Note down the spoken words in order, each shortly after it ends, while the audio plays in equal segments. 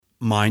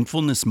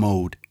mindfulness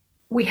mode.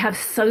 We have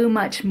so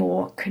much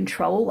more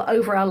control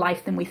over our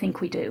life than we think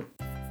we do.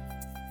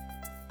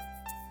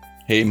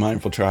 Hey,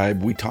 Mindful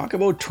Tribe, we talk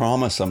about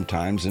trauma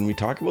sometimes, and we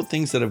talk about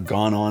things that have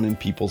gone on in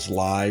people's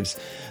lives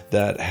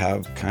that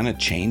have kind of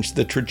changed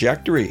the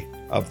trajectory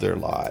of their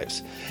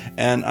lives.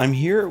 And I'm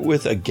here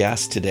with a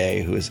guest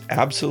today who is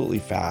absolutely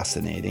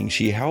fascinating.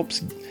 She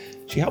helps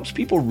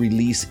people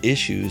release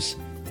issues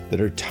that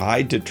are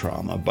tied to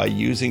trauma by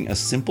using a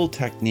simple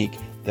technique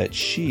that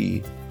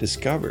she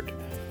discovered.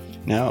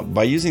 Now,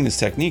 by using this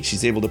technique,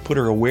 she's able to put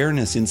her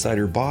awareness inside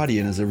her body,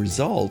 and as a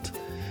result,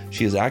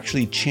 she has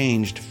actually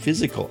changed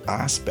physical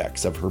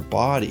aspects of her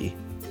body,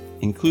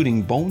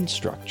 including bone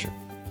structure.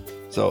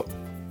 So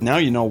now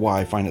you know why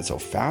I find it so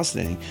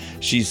fascinating.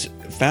 She's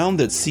found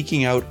that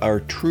seeking out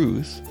our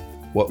truth,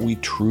 what we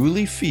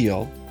truly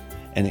feel,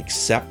 and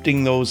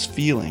accepting those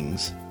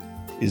feelings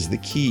is the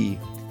key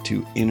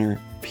to inner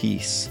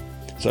peace.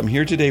 So I'm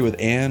here today with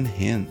Anne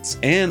Hintz.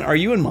 Anne, are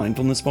you in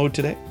mindfulness mode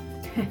today?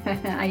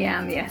 I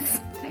am, yes.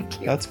 Thank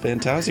you. That's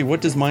fantastic.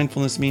 What does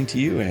mindfulness mean to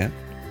you, Anne?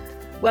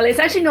 Well, it's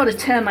actually not a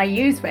term I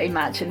use very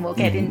much, and we'll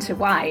get into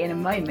why in a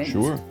moment.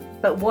 Sure.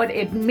 But what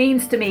it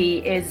means to me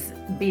is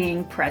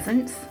being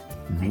present.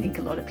 I think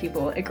a lot of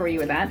people agree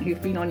with that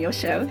who've been on your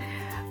show.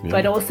 Yeah.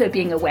 But also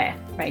being aware,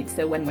 right?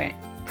 So when we're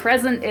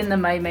present in the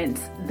moment,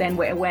 then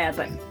we're aware.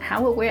 But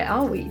how aware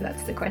are we?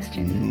 That's the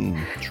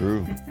question.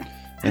 True.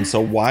 And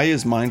so why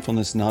is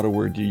mindfulness not a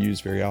word you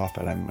use very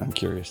often? I'm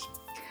curious.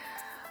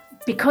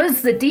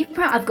 Because the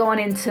deeper I've gone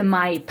into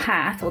my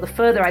path, or the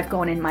further I've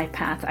gone in my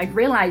path, I've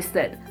realized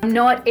that I'm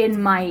not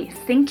in my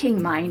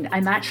thinking mind,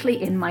 I'm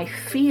actually in my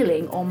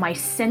feeling or my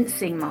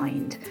sensing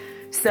mind.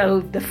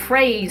 So the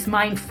phrase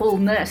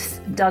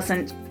mindfulness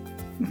doesn't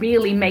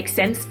really make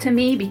sense to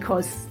me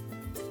because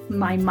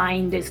my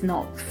mind is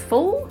not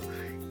full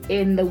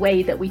in the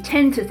way that we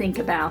tend to think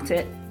about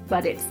it,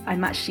 but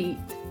I'm actually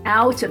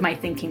out of my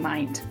thinking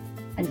mind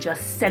and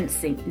just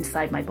sensing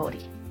inside my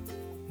body.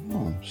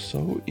 Oh,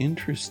 so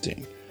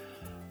interesting.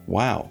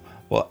 Wow.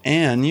 Well,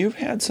 Anne, you've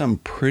had some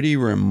pretty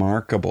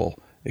remarkable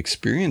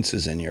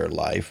experiences in your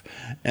life.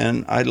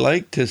 And I'd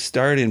like to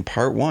start in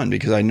part one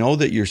because I know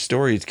that your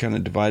story is kind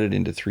of divided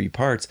into three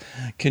parts.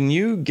 Can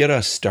you get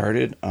us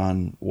started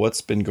on what's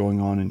been going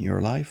on in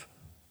your life?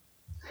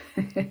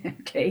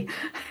 Okay.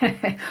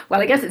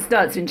 Well, I guess it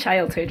starts in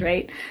childhood,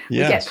 right?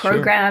 Yes, we get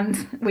programmed.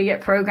 Sure. We get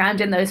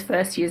programmed in those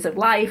first years of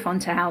life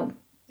into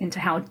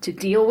how to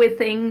deal with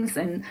things.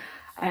 And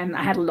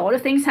I had a lot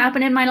of things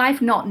happen in my life,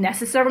 not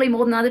necessarily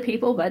more than other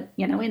people, but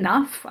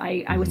enough.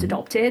 I was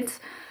adopted.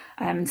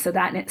 So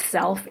that in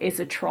itself is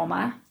a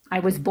trauma. I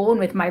was born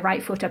with my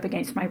right foot up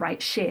against my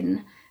right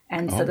shin.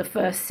 And so the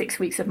first 6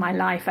 weeks of my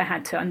life, I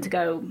had to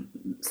undergo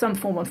some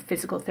form of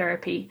physical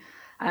therapy.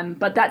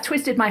 But that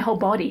twisted my whole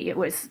body. It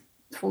was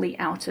fully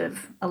out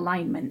of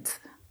alignment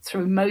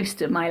through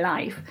most of my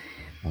life.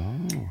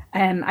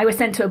 I was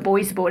sent to a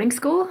boys' boarding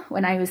school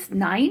when I was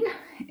 9,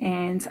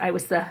 and I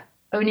was the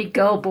only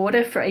girl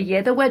boarder for a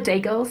year. There were day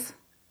girls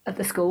at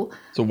the school.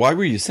 So why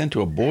were you sent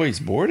to a boys'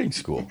 boarding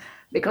school?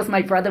 Because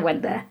my brother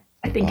went there.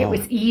 I think it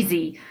was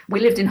easy. We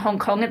lived in Hong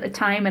Kong at the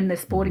time, and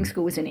this boarding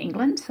school was in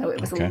England, so it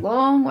was a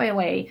long way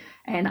away,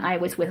 and I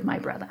was with my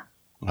brother.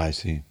 I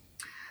see.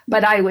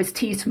 But I was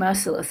teased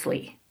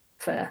mercilessly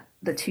for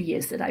the 2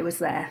 years that I was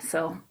there.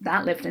 So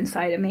that lived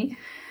inside of me.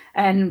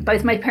 And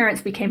both my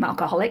parents became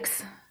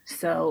alcoholics.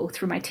 So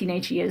through my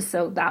teenage years,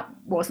 so that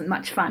wasn't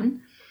much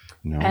fun.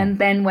 No. And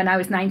then when I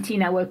was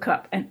 19, I woke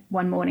up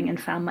one morning and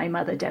found my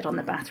mother dead on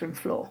the bathroom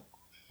floor.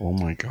 Oh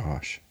my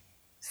gosh.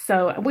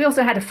 So we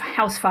also had a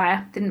house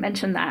fire, didn't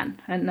mention that.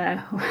 And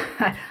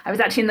I was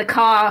actually in the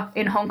car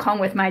in Hong Kong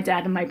with my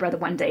dad and my brother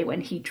one day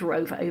when he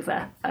drove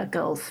over a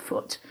girl's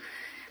foot.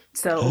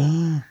 So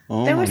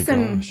there were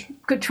some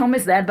good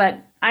traumas there, but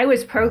I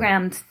was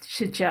programmed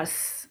to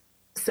just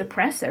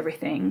suppress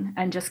everything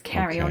and just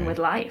carry on with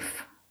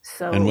life.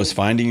 So, and was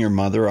finding your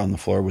mother on the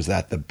floor, was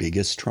that the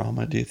biggest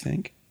trauma, do you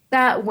think?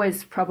 That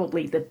was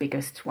probably the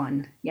biggest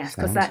one, yes,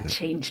 because that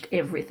changed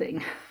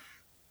everything.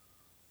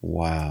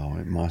 Wow,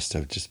 it must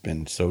have just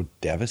been so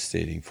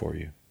devastating for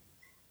you.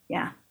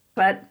 Yeah,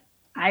 but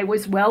I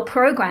was well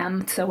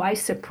programmed, so I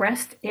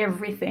suppressed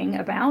everything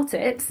about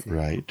it,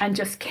 right, and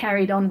just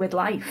carried on with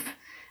life.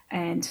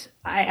 And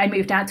I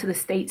moved out to the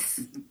States.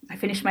 I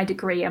finished my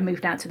degree. I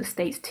moved out to the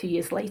States 2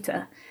 years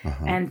later,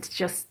 and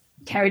just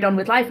carried on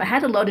with life. I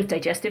had a lot of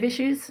digestive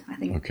issues. I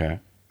think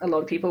a lot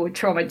of people with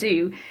trauma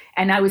do.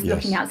 And I was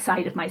looking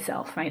outside of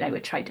myself, right? I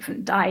would try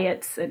different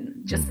diets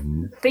and just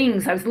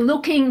things. I was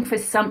looking for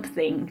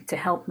something to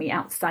help me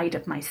outside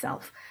of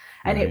myself.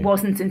 And it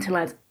wasn't until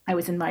I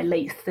was in my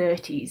late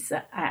 30s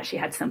that I actually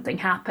had something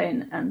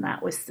happen. And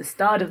that was the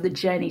start of the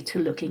journey to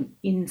looking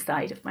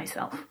inside of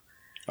myself.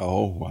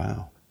 Oh,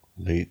 wow.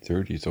 Late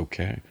 30s.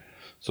 Okay.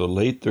 So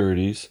late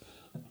 30s,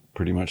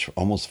 pretty much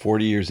almost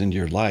 40 years into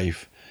your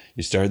life,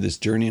 you started this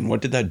journey. And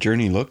what did that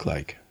journey look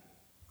like?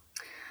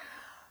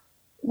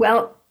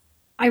 Well,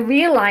 I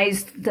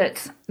realized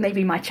that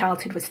maybe my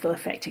childhood was still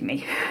affecting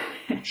me.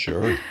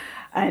 Sure.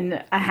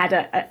 And I had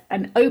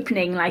an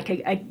opening, like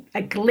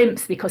a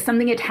glimpse, because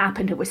something had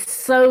happened. It was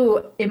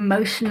so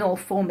emotional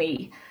for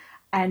me.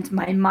 And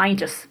my mind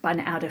just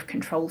spun out of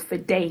control for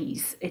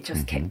days. It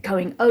just kept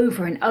going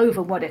over and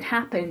over what had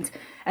happened.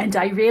 And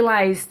I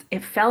realized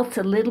it felt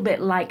a little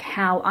bit like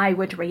how I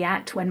would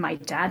react when my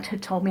dad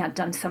had told me I'd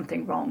done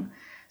something wrong.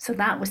 So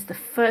that was the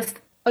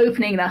first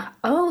opening that,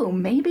 oh,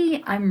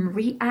 maybe I'm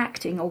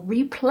reacting or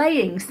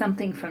replaying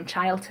something from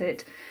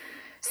childhood.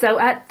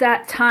 So at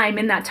that time,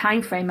 in that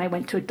time frame, I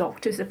went to a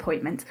doctor's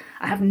appointment.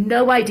 I have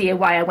no idea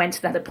why I went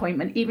to that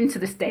appointment. Even to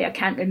this day, I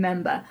can't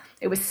remember.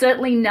 It was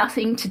certainly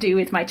nothing to do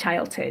with my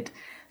childhood.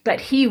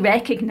 But he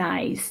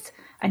recognized,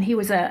 and he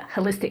was a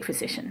holistic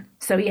physician,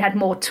 so he had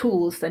more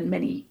tools than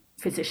many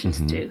physicians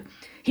do.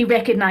 He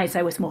recognized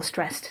I was more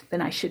stressed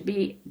than I should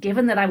be,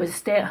 given that I was a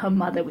stay-at-home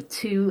mother with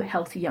 2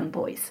 healthy young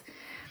boys.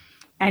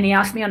 And he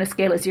asked me on a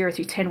scale of 0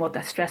 to 10 what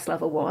that stress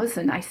level was,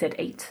 and I said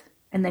 8.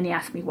 And then he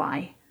asked me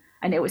why.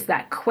 And it was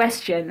that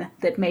question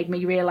that made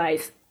me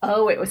realize,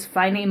 oh, it was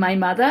finding my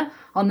mother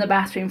on the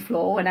bathroom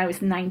floor when I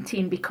was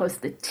 19, because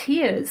the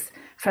tears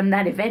from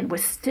that event were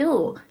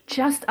still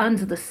just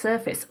under the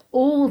surface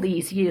all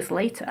these years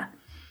later.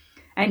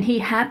 And he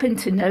happened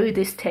to know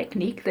this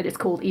technique that is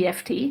called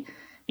EFT,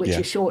 which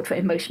is short for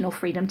Emotional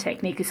Freedom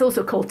Technique. It's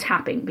also called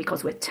tapping,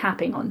 because we're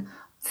tapping on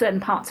certain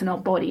parts in our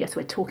body as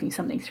we're talking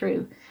something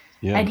through.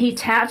 Yeah. And he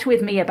tapped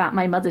with me about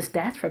my mother's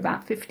death for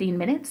about 15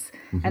 minutes.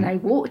 And I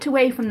walked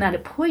away from that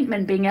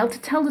appointment being able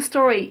to tell the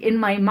story in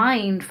my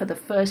mind for the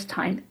first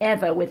time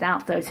ever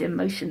without those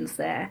emotions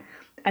there.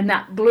 And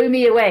that blew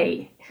me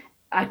away,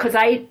 because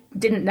I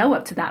didn't know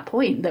up to that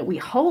point that we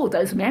hold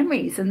those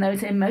memories and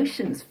those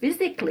emotions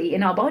physically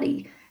in our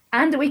body,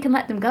 and that we can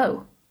let them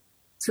go.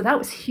 So that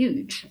was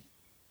huge.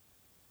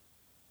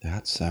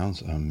 That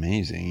sounds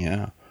amazing.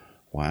 Yeah.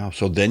 Wow.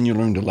 So then you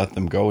learned to let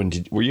them go.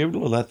 And were you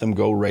able to let them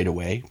go right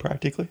away,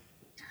 practically?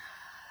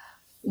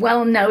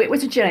 Well, no, it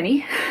was a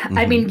journey.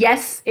 I mean,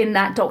 yes, in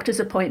that doctor's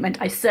appointment,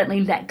 I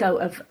certainly let go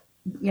of,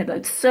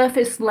 the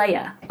surface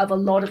layer of a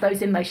lot of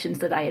those emotions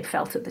that I had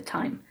felt at the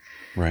time.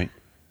 Right.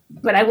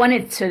 But I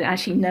wanted to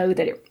actually know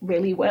that it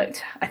really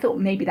worked. I thought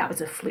maybe that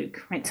was a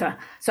fluke, right? So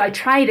I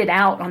tried it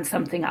out on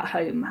something at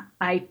home.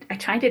 I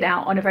tried it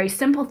out on a very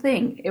simple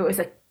thing. It was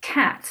a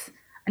cat,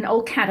 an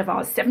old cat of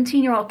ours,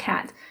 17-year-old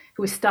cat,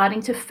 who was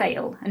starting to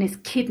fail, and his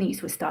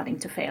kidneys were starting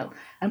to fail.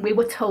 And we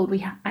were told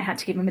I had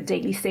to give him a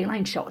daily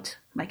saline shot,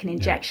 like an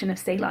injection of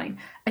saline.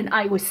 And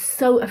I was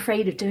so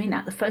afraid of doing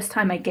that. The first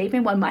time I gave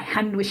him one, my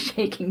hand was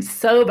shaking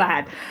so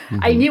bad.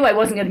 I knew I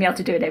wasn't going to be able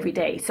to do it every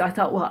day. So I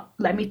thought, well,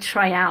 let me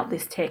try out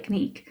this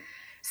technique.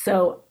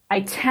 So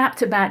I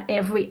tapped about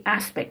every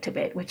aspect of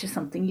it, which is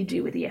something you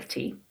do with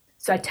EFT.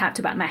 So I tapped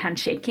about my hand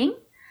shaking.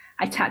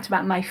 I tapped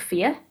about my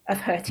fear of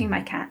hurting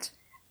my cat.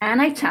 And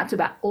I tapped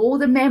about all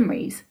the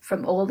memories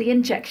from all the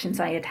injections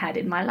I had had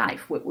in my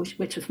life, which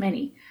was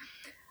many.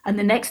 And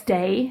the next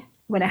day,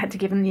 when I had to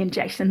give him the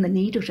injection, the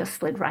needle just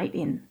slid right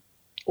in.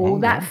 All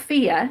that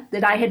fear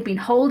that I had been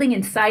holding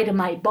inside of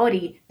my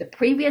body the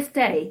previous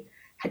day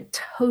had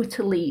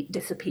totally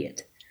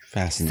disappeared.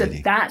 Fascinating.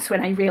 So that's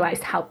when I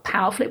realized how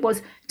powerful it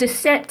was,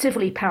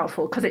 deceptively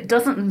powerful, because it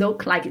doesn't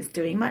look like it's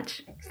doing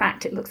much. In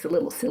fact, it looks a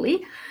little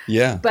silly.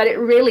 Yeah. But it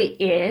really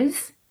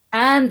is.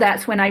 And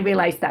that's when I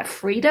realized that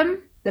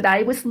freedom that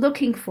I was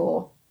looking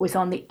for was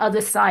on the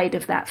other side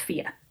of that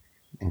fear.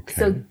 Okay.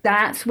 So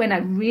that's when I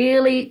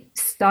really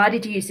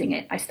started using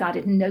it. I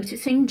started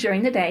noticing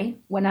during the day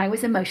when I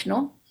was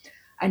emotional,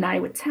 and I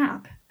would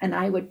tap and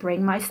I would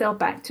bring myself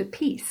back to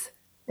peace.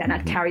 Then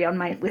I'd carry on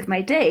with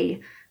my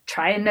day,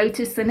 try and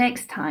notice the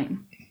next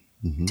time,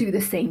 do the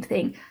same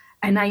thing.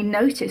 And I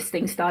noticed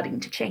things starting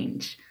to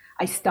change.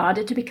 I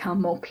started to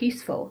become more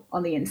peaceful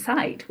on the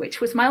inside, which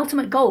was my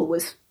ultimate goal,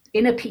 was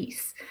inner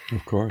peace.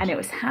 Of course. And it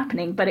was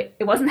happening, but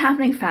it wasn't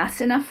happening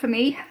fast enough for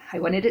me. I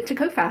wanted it to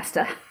go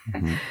faster.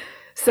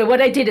 So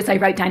what I did is I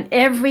wrote down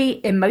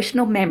every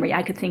emotional memory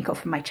I could think of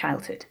from my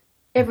childhood,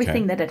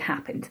 everything that had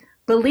happened,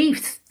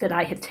 beliefs that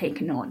I had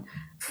taken on,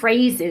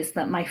 phrases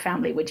that my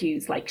family would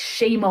use, like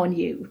shame on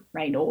you,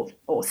 right?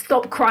 Or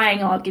stop crying,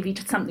 or I'll give you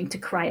something to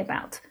cry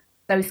about,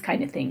 those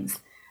kind of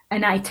things.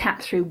 And I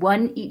tapped through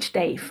one each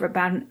day for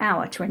about an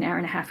hour to an hour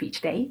and a half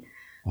each day,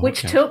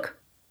 which took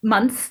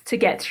months to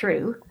get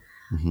through.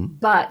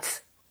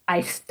 But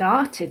I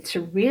started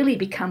to really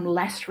become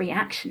less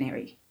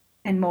reactionary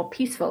and more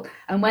peaceful.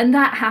 And when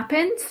that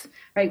happens,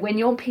 right, when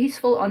you're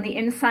peaceful on the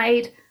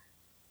inside,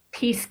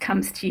 peace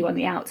comes to you on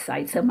the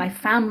outside. So my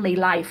family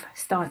life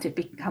started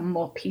to become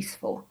more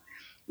peaceful,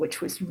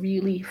 which was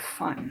really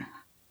fun.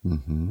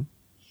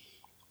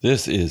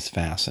 This is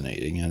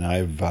fascinating. And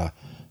I've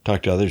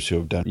talked to others who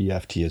have done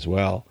EFT as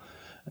well.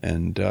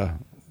 And,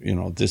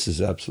 this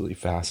is absolutely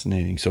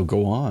fascinating. So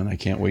go on. I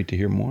can't wait to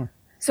hear more.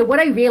 So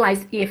what I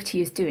realized EFT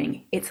is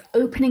doing, it's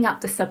opening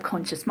up the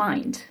subconscious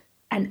mind.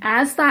 And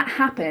as that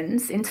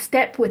happens, in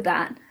step with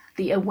that,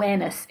 the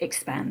awareness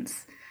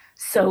expands.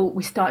 So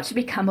we start to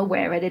become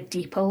aware at a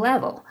deeper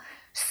level.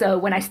 So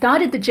when I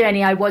started the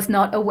journey, I was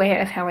not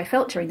aware of how I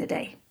felt during the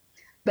day.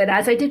 But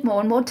as I did more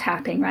and more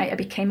tapping, right, I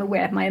became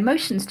aware of my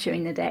emotions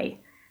during the day.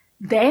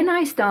 Then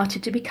I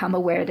started to become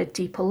aware at a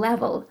deeper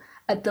level,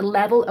 at the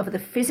level of the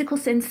physical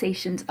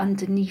sensations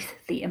underneath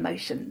the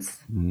emotions,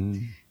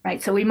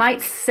 right? So we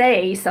might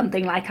say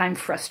something like, I'm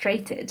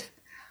frustrated,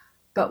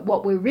 but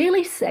what we're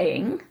really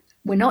saying,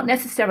 we're not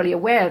necessarily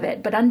aware of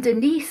it, but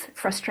underneath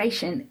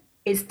frustration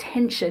is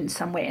tension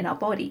somewhere in our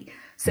body.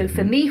 So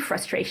for me,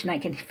 frustration, I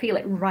can feel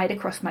it right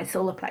across my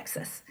solar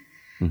plexus.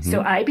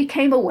 So I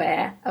became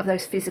aware of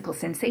those physical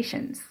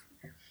sensations.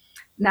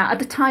 Now, at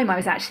the time, I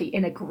was actually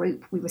in a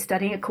group. We were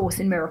studying A Course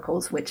in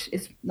Miracles, which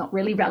is not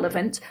really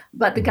relevant.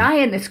 But the guy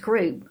in this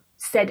group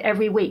said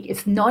every week,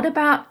 it's not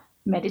about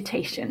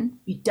meditation.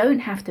 You don't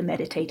have to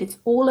meditate. It's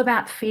all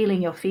about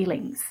feeling your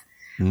feelings.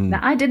 Now,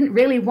 I didn't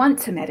really want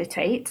to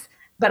meditate,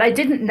 but I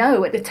didn't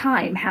know at the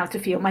time how to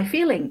feel my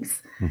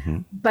feelings.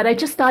 But I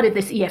just started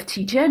this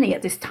EFT journey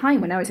at this time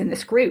when I was in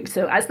this group.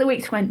 So as the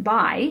weeks went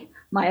by,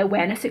 my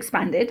awareness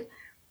expanded.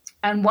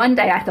 And one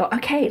day I thought,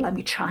 okay, let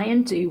me try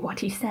and do what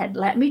he said.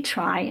 Let me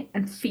try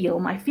and feel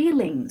my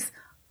feelings.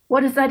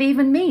 What does that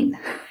even mean?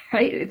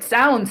 Right? It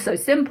sounds so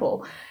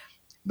simple,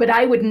 but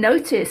I would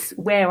notice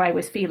where I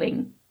was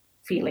feeling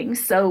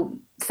feelings. So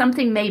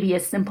something maybe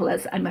as simple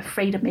as I'm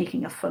afraid of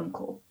making a phone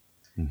call,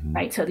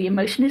 right? So the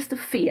emotion is the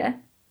fear.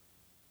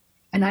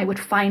 And I would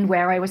find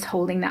where I was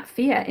holding that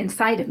fear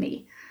inside of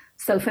me.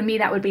 So for me,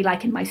 that would be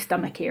like in my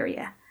stomach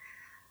area.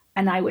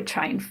 And I would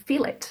try and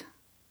feel it.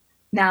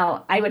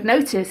 Now, I would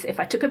notice if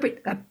I took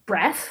a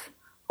breath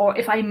or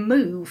if I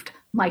moved,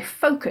 my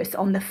focus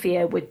on the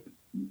fear would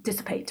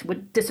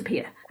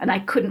disappear, and I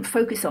couldn't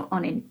focus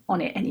on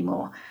it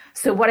anymore.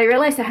 So what I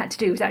realized I had to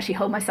do was actually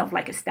hold myself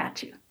like a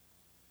statue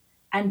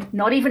and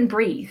not even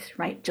breathe,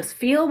 right? Just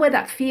feel where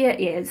that fear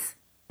is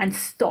and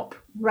stop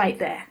right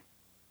there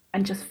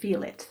and just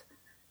feel it.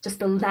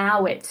 Just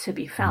allow it to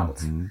be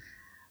felt,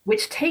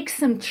 which takes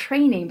some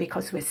training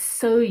because we're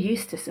so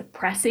used to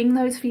suppressing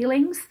those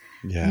feelings.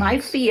 Yes. My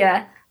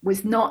fear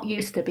was not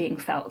used to being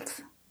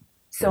felt.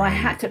 So I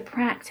had to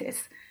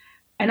practice.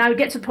 And I would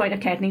get to the point,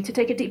 okay, I need to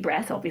take a deep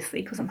breath,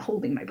 obviously, because I'm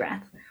holding my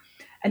breath.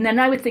 And then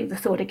I would think the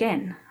thought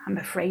again, I'm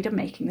afraid of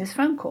making this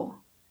phone call.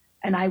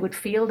 And I would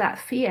feel that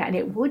fear and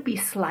it would be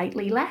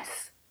slightly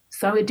less.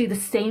 So I would do the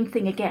same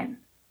thing again.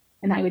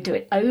 And I would do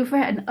it over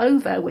and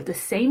over with the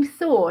same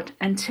thought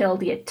until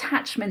the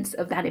attachments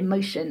of that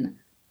emotion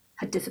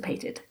had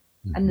dissipated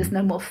and there's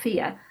no more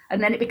fear.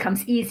 And then it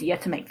becomes easier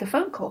to make the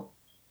phone call.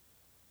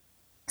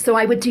 So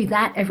I would do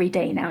that every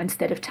day now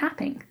instead of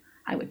tapping.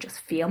 I would just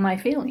feel my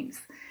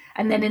feelings.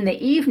 And then in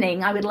the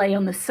evening, I would lay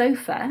on the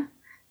sofa.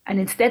 And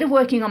instead of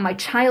working on my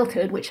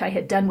childhood, which I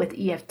had done with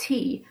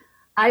EFT,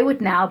 I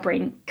would now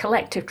bring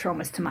collective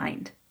traumas to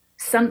mind.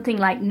 Something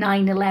like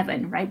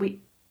 9/11, right?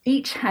 We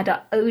each had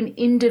our own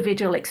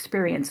individual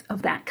experience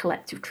of that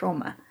collective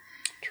trauma.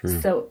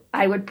 True. So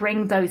I would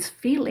bring those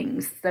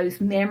feelings,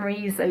 those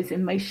memories, those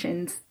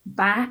emotions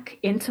back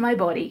into my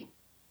body,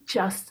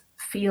 just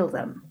feel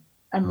them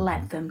and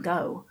let them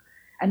go.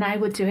 And I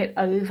would do it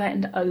over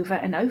and over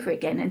and over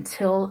again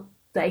until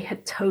they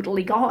had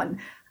totally gone.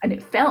 And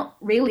it felt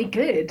really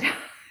good.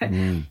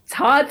 It's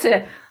hard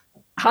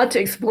to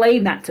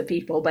explain that to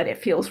people, but it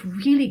feels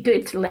really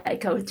good to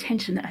let go of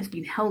tension that has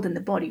been held in the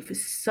body for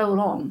so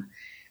long.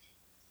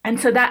 And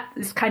so that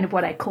is kind of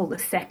what I call the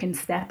second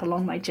step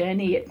along my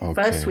journey. It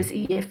first was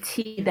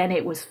EFT, then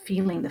it was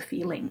feeling the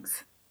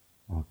feelings.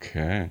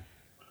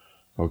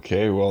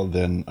 Okay, well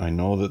then I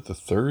know that the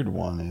third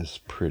one is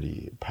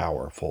pretty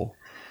powerful.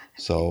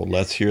 So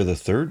let's hear the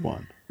third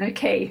one.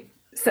 Okay,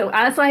 so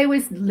as I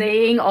was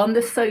laying on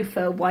the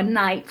sofa one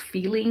night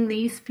feeling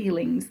these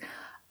feelings,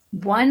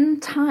 one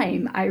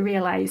time I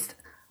realized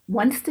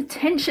once the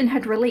tension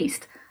had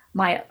released,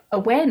 my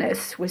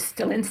awareness was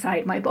still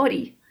inside my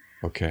body.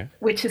 Okay.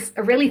 Which is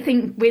a really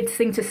weird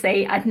thing to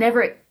say. I'd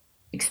never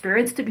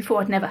experienced it before.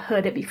 I'd never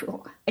heard it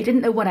before. I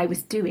didn't know what I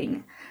was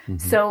doing.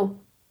 So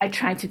I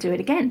tried to do it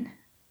again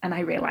and I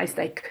realized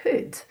I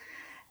could.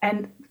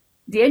 And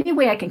the only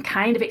way I can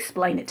kind of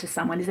explain it to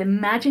someone is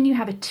imagine you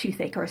have a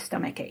toothache or a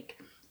stomach ache,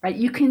 right?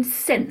 You can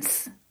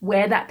sense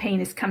where that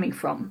pain is coming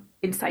from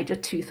inside your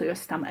tooth or your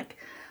stomach.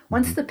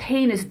 Once the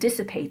pain is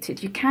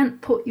dissipated, you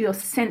can't put your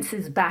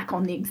senses back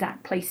on the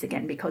exact place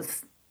again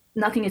because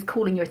nothing is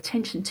calling your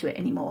attention to it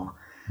anymore.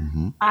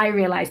 I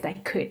realized I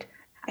could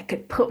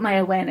put my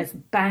awareness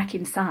back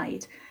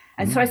inside.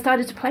 And so I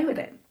started to play with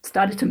it,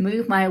 started to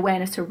move my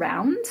awareness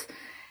around.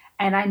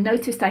 And I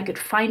noticed I could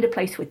find a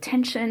place with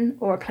tension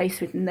or a place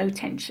with no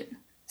tension.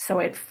 So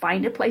I'd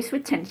find a place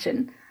with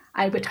tension.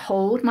 I would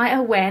hold my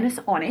awareness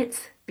on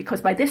it because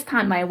by this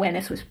time my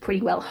awareness was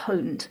pretty well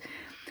honed.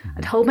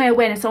 I'd hold my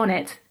awareness on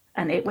it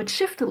and it would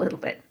shift a little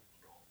bit.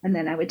 And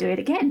then I would do it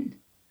again,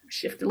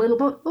 shift a little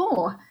bit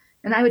more.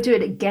 And I would do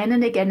it again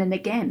and again and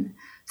again.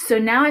 So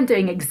now I'm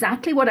doing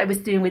exactly what I was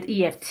doing with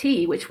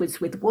EFT, which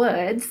was with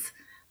words.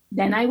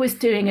 Then I was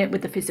doing it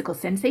with the physical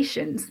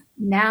sensations.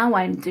 Now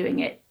I'm doing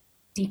it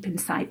deep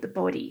inside the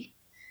body.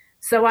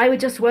 So I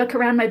would just work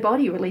around my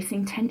body,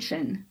 releasing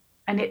tension.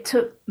 And it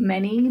took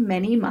many,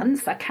 many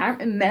months. I can't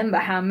remember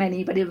how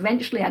many, but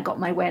eventually I got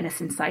my awareness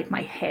inside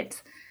my head.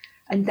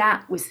 And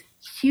that was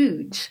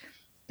huge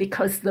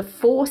because the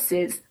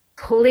forces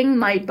pulling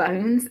my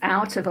bones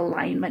out of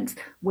alignment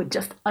were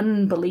just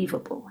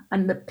unbelievable.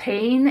 And the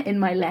pain in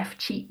my left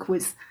cheek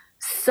was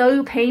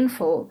so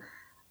painful.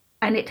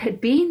 And it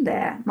had been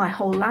there my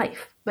whole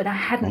life, but I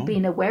hadn't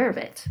been aware of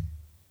it.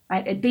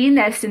 It had been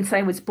there since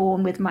I was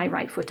born with my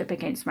right foot up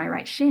against my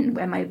right shin,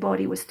 where my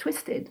body was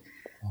twisted.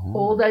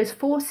 All those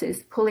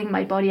forces pulling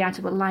my body out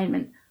of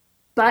alignment.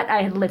 But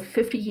I had lived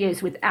 50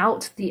 years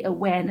without the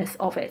awareness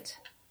of it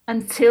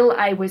until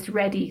I was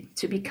ready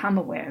to become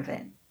aware of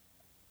it.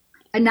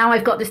 And now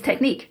I've got this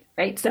technique,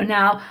 right? So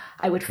now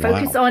I would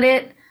focus on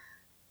it,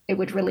 it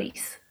would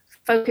release,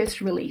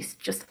 focus, release,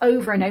 just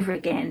over and over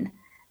again.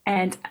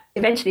 And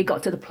eventually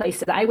got to the place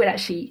that I would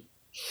actually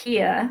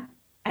hear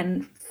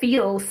and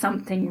feel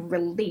something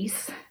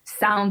release,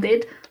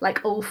 sounded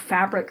like old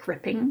fabric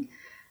ripping.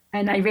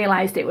 And I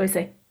realized it was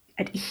an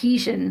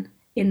adhesion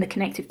in the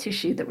connective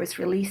tissue that was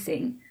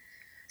releasing.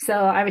 So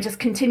I would just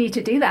continue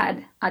to do that.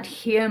 I'd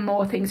hear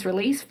more things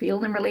release, feel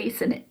them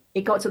release, and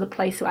it got to the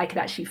place where I could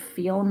actually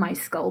feel my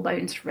skull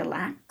bones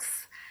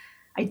relax.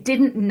 I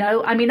didn't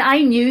know, I mean, I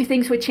knew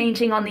things were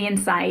changing on the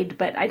inside,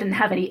 but I didn't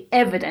have any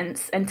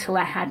evidence until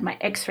I had my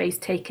x-rays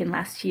taken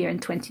last year in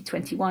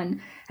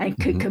 2021 and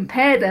could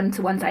compare them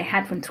to ones I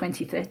had from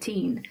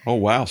 2013. Oh,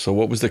 wow. So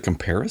what was the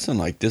comparison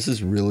like? This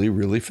is really,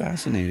 really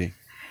fascinating.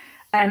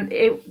 And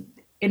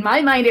in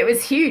my mind, it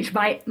was huge.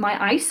 My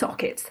eye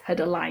sockets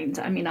had aligned.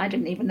 I mean, I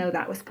didn't even know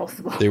that was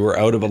possible. They were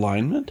out of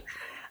alignment?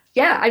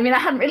 Yeah, I mean, I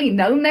hadn't really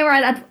known they were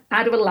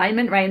out of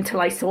alignment right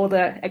until I saw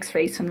the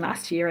x-rays from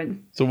last year.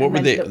 And so what were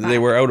they? They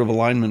were out of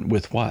alignment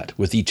with what?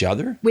 With each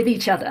other? With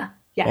each other,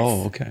 yes.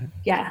 Oh, okay.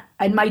 Yeah,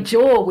 and my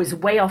jaw was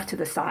way off to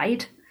the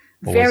side.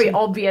 Very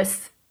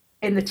obvious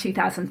in the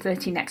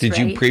 2013 x-ray. Did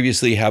you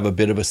previously have a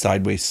bit of a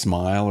sideways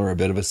smile or a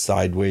bit of a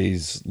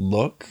sideways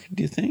look,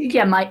 do you think?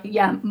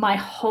 Yeah, my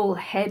whole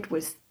head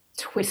was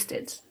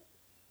twisted.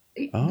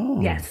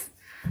 Oh. Yes,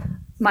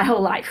 my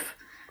whole life.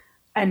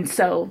 And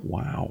so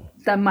wow.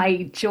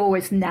 My jaw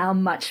is now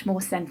much more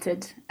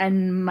centered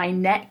and my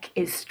neck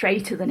is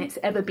straighter than it's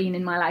ever been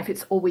in my life.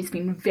 It's always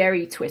been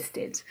very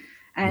twisted.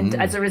 And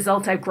as a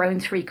result, I've grown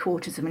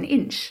 3/4 of an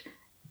inch.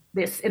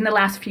 This in the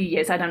last few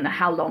years, I don't know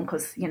how long,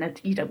 because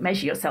you don't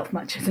measure yourself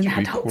much as an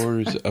adult.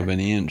 3/4 of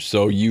an inch.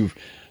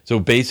 So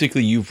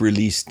basically you've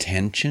released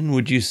tension,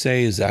 would you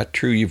say? Is that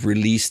true? You've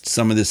released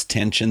some of this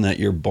tension that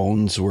your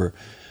bones were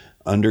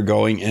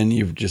undergoing, and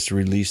you've just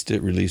released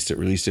it,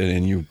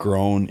 and you've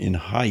grown in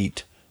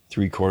height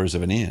 3/4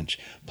 of an inch.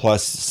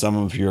 Plus some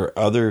of your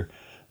other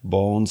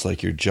bones,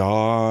 like your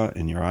jaw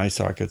and your eye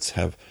sockets,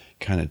 have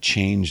kind of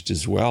changed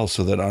as well,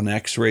 so that on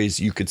x-rays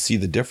you could see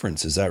the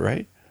difference. Is that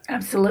right?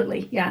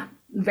 Absolutely. Yeah.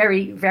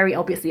 Very, very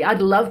obviously.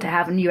 I'd love to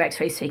have a new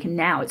x-rays taken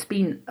now. It's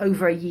been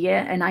over a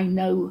year and I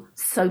know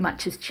so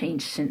much has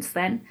changed since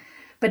then.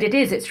 But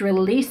it's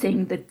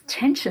releasing the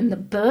tension, the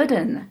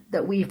burden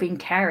that we've been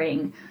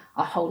carrying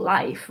our whole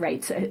life,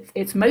 right? So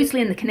it's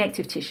mostly in the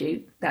connective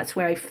tissue. That's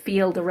where I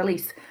feel the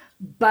release.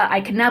 But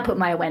I can now put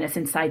my awareness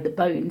inside the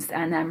bones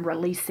and I'm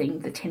releasing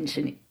the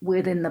tension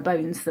within the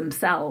bones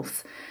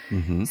themselves.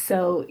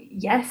 So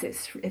yes,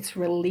 it's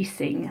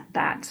releasing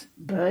that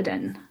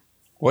burden.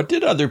 What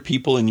did other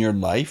people in your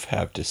life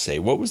have to say?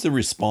 What was the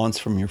response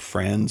from your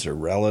friends or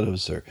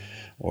relatives,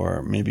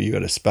 or maybe you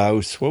had a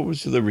spouse? What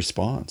was the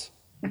response?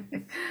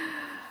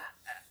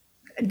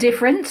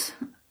 Different.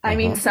 I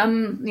mean,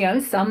 some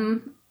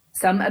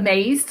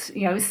amazed,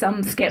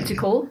 some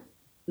skeptical,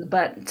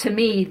 but to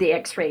me, the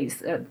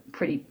x-rays are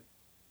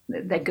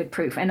they're good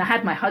proof. And I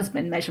had my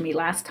husband measure me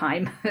last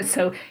time.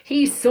 So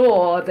he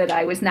saw that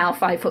I was now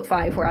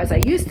 5'5", whereas I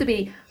used to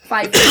be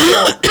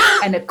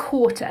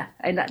 5'4.25".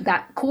 And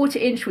that 1/4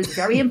 inch was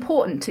very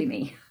important to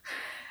me.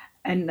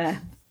 And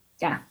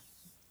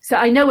so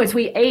I know as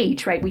we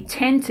age, right, we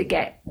tend to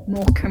get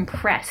more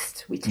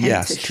compressed. We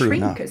tend to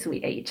shrink as we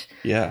age.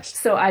 Yes.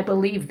 So I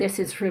believe this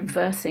is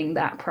reversing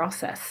that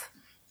process.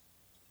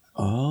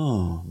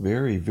 Oh,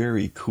 very,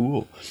 very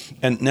cool.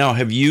 And now,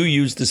 have you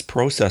used this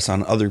process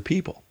on other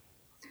people?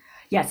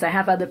 Yes, I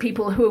have other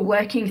people who are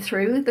working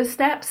through the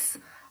steps,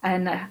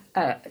 and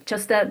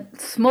just a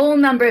small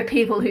number of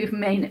people who've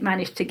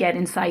managed to get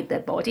inside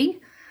their body,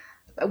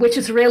 which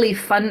is really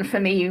fun for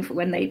me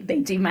when they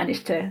do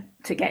manage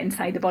to get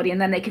inside the body, and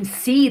then they can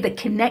see the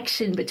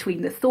connection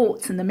between the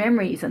thoughts and the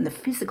memories and the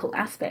physical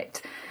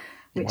aspect.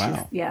 Which is,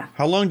 yeah.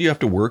 How long do you have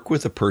to work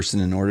with a person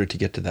in order to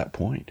get to that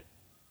point?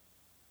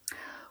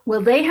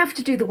 Well, they have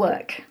to do the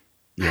work.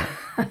 Yeah.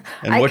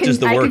 And what does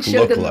the work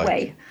look like?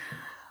 Way.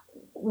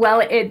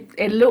 Well,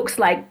 it looks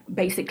like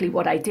basically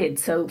what I did.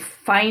 So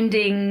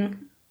finding,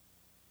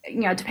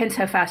 it depends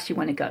how fast you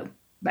want to go,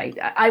 right?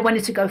 I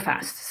wanted to go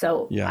fast.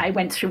 So I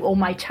went through all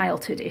my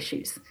childhood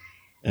issues.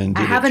 And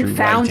I haven't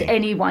found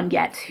anyone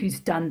yet who's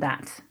done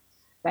that,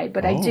 right?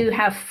 But I do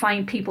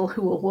find people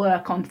who will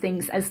work on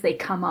things as they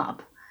come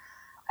up,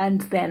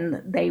 and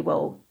then they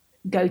will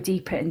go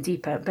deeper and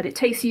deeper. But it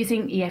takes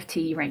using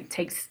EFT, right? It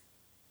takes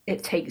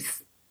it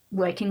takes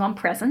working on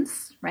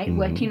presence, right?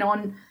 Working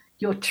on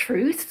your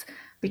truth,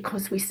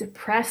 because we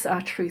suppress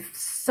our truth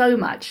so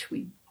much.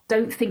 We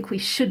don't think we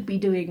should be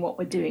doing what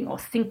we're doing or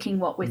thinking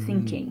what we're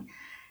thinking.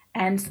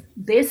 And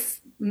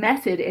this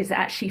method is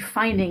actually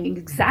finding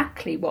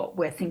exactly what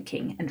we're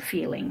thinking and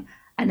feeling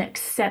and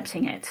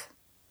accepting it.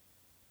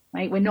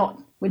 Right? We're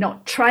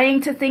not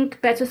trying to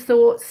think better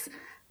thoughts.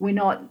 We're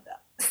not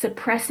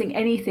suppressing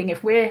anything.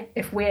 If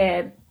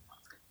we're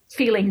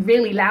feeling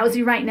really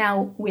lousy right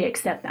now, we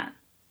accept that.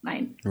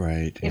 Right.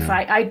 Right. Yeah. If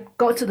I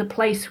got to the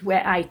place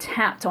where I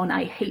tapped on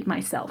I hate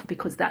myself,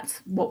 because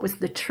that's what was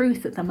the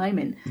truth at the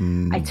moment.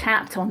 I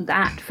tapped on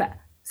that for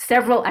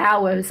several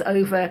hours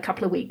over a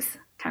couple of weeks.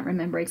 Can't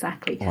remember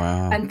exactly.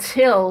 Wow.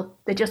 Until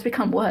they just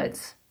become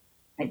words.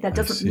 Right? That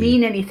doesn't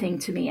mean anything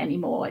to me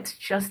anymore. It's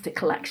just a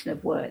collection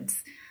of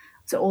words.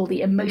 So all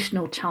the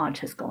emotional charge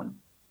has gone.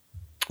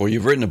 Well,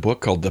 you've written a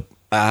book called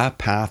A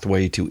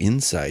Pathway to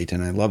Insight,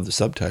 and I love the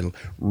subtitle,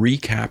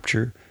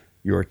 Recapture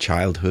Your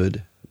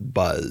Childhood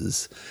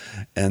Buzz.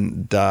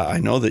 And I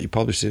know that you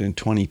published it in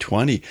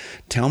 2020.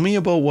 Tell me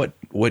about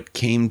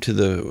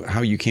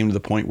how you came to the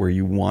point where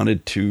you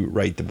wanted to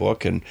write the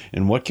book, and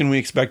what can we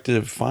expect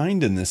to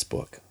find in this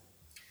book?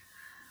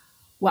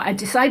 Well, I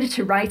decided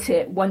to write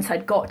it once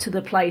I'd got to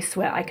the place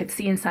where I could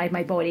see inside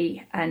my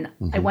body, and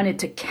I wanted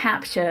to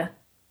capture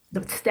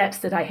the steps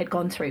that I had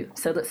gone through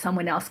so that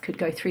someone else could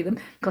go through them,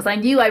 because I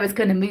knew I was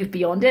going to move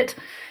beyond it,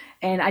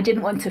 and I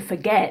didn't want to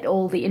forget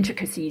all the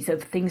intricacies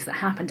of things that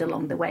happened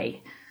along the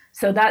way.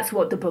 So that's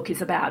what the book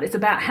is about. It's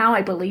about how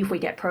I believe we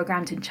get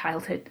programmed in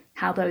childhood,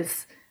 how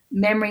those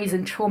memories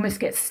and traumas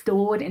get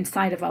stored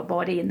inside of our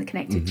body in the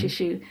connective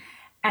tissue,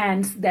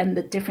 and then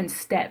the different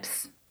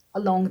steps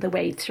along the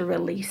way to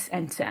release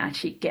and to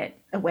actually get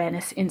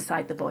awareness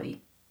inside the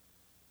body.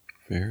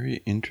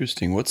 Very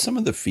interesting. What's some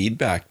of the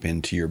feedback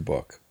been to your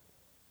book?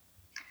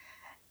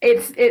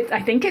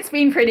 I think it's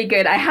been pretty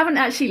good. I haven't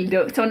actually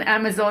looked on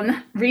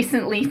Amazon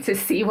recently to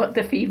see what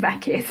the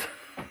feedback is.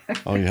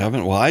 Oh, you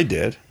haven't? Well, I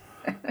did.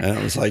 And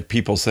it was like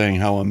people saying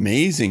how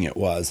amazing it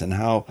was, and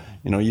how,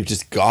 you've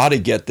just got to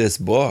get this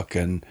book,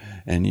 and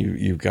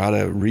you've got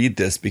to read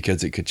this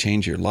because it could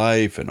change your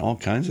life, and all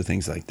kinds of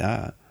things like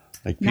that.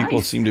 Like, people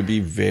Nice. seem to be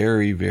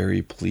very,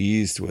 very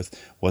pleased with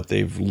what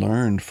they've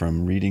learned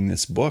from reading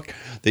this book.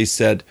 They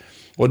said,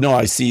 well, no,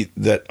 I see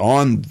that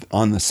on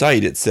the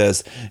site it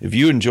says, if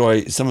you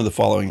enjoy some of the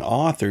following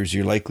authors,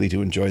 you're likely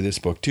to enjoy this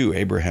book too.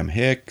 Abraham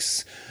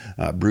Hicks,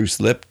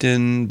 Bruce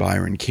Lipton,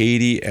 Byron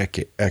Katie,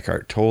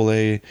 Eckhart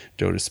Tolle,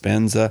 Joe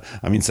Dispenza.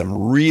 I mean,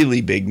 some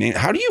really big names.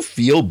 How do you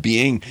feel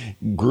being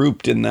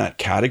grouped in that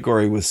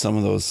category with some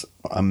of those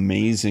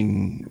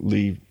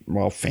amazingly,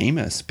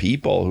 famous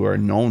people who are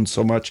known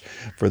so much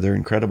for their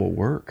incredible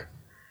work?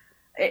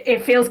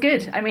 It feels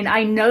good. I mean,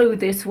 I know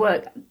this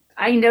work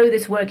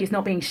is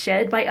not being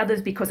shared by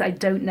others because I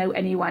don't know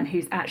anyone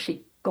who's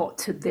actually got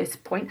to this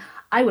point.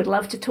 I would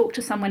love to talk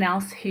to someone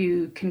else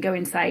who can go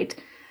inside,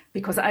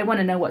 because I want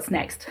to know what's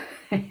next.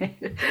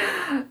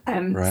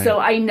 Right. So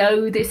I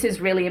know this is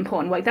really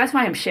important work. That's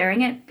why I'm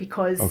sharing it,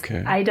 because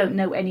Okay. I don't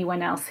know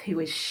anyone else who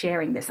is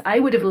sharing this. I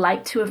would have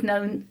liked to have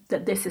known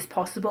that this is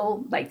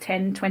possible like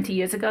 10, 20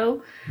 years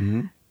ago,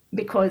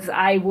 because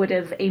I would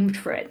have aimed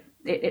for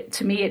it.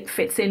 To me, it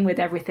fits in with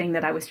everything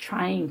that I was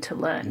trying to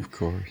learn. Of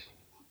course.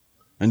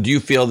 And do you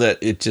feel that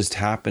it just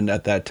happened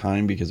at that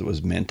time because it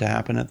was meant to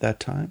happen at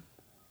that time?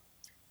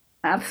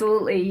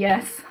 Absolutely,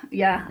 yes.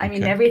 Yeah. I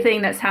mean, Okay.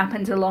 everything that's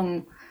happened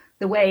along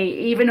the way,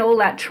 even all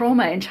that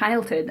trauma in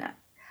childhood,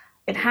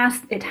 it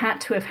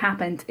had to have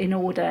happened in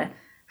order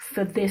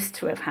for this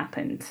to have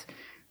happened.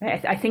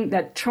 I think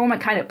that trauma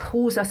kind of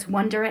pulls us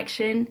one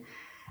direction,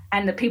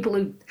 and the people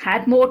who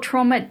had more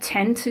trauma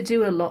tend to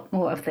do a lot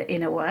more of the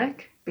inner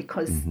work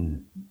because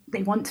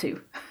they want to,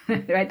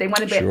 right? They want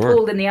to be Sure.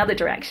 pulled in the other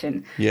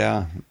direction.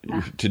 Yeah.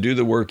 To do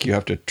the work, you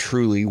have to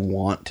truly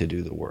want to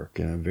do the work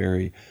in a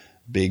very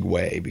big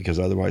way, because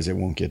otherwise it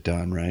won't get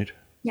done, right?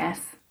 Yes.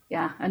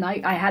 Yeah. And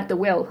I had the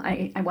will.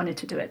 I wanted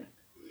to do it.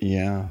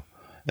 Yeah.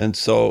 And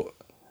so,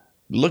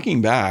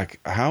 looking back,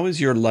 how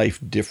is your life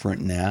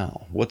different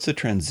now? What's the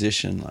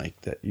transition like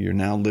that you're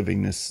now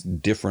living this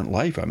different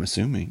life, I'm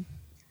assuming?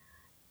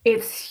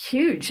 It's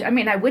huge. I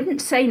mean, I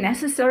wouldn't say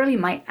necessarily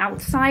my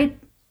outside,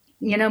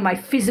 my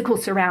physical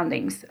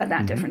surroundings are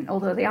that different,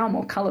 although they are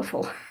more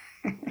colorful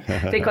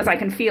because I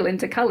can feel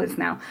into colors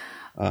now.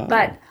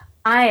 But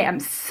I am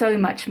so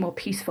much more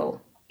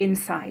peaceful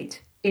inside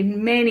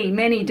in many,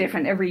 many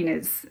different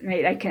arenas.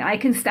 Right? I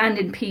can stand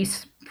in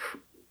peace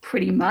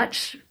pretty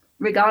much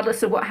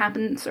regardless of what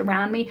happens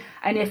around me.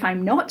 And if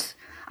I'm not,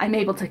 I'm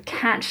able to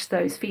catch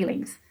those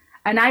feelings.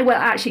 And I will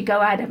actually go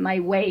out of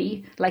my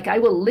way, like I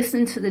will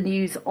listen to the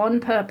news on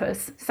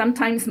purpose,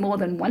 sometimes more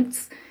than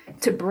once,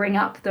 to bring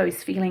up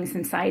those feelings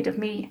inside of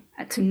me,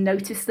 to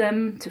notice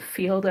them, to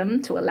feel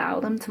them, to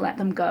allow them, to let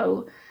them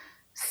go,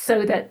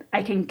 so that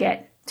I can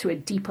get to a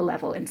deeper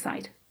level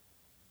inside.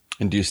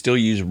 And do you still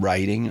use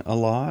writing a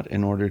lot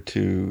in order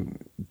to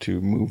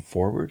move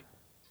forward?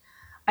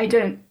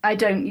 I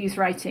don't use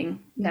writing.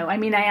 No, I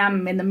mean, I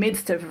am in the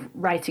midst of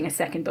writing a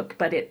second book,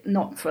 but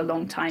not for a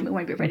long time. It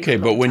won't be ready. Okay,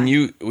 for a long but when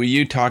time.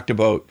 you talked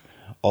about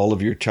all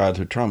of your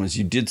childhood traumas,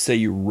 you did say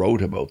you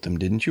wrote about them,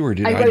 didn't you? Or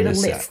did I wrote a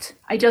miss list. that?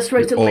 I just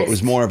wrote a list. Oh, it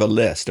was more of a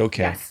list.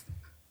 Okay. Yes,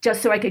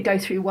 just so I could go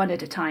through one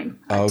at a time.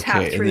 I tapped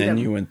Okay, and through then them.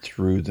 you went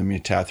through them, you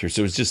tapped through.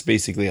 So it was just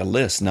basically a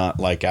list, not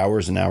like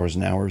hours and hours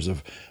and hours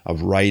of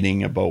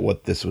writing about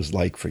what this was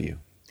like for you.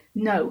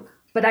 No,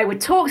 but I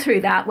would talk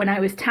through that when I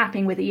was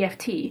tapping with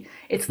EFT.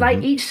 It's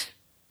like each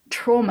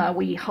trauma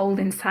we hold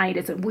inside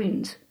is a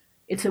wound.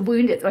 It's a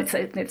wound.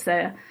 It's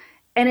a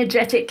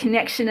energetic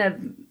connection of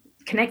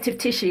connective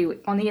tissue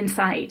on the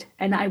inside,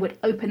 and I would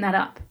open that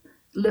up,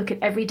 look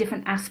at every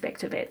different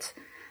aspect of it,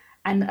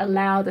 and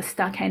allow the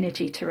stuck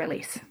energy to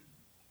release.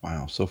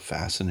 Wow, so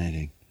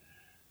fascinating.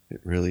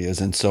 It really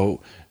is. And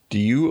so, do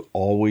you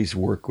always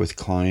work with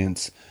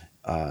clients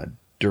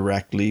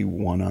directly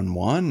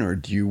one-on-one, or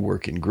do you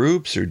work in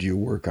groups, or do you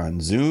work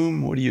on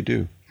Zoom? What do you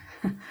do?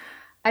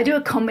 I do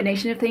a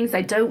combination of things.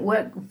 I don't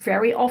work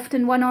very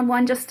often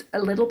one-on-one, just a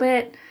little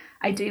bit.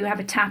 I do have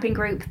a tapping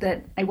group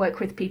that I work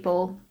with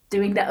people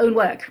doing their own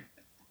work,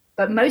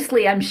 but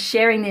mostly I'm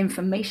sharing the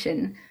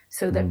information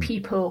so that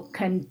people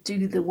can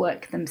do the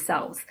work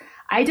themselves.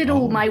 I did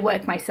all my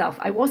work myself.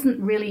 I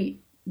wasn't really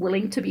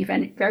willing to be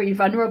very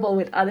vulnerable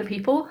with other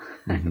people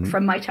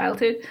from my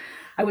childhood.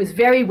 I was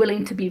very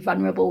willing to be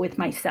vulnerable with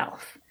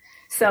myself.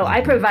 So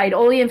I provide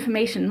all the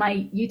information.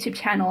 My YouTube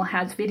channel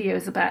has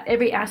videos about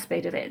every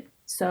aspect of it.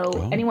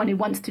 So anyone who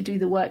wants to do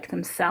the work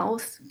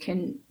themselves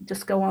can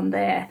just go on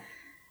there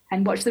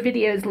and watch the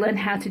videos, learn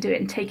how to do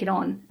it, and take it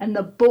on. And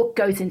the book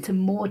goes into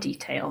more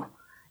detail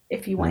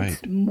if you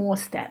want more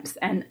steps.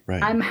 And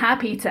I'm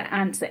happy to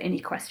answer any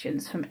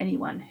questions from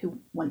anyone who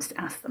wants to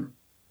ask them.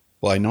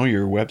 Well, I know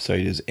your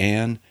website is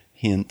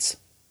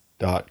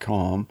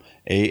AnnHintze.com,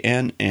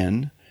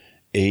 AnnHince,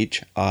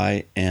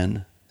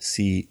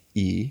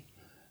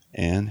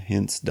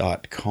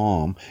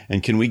 AnnHintze.com.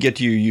 And can we get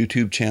to your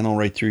YouTube channel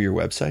right through your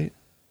website?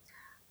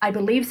 I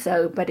believe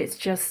so, but it's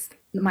just,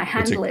 my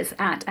handle is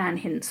at Ann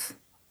Hintze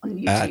on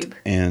YouTube. At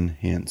Ann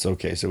Hintze.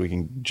 Okay, so we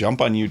can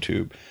jump on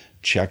YouTube,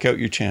 check out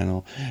your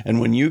channel.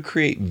 And when you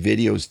create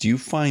videos, do you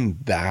find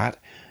that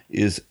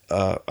is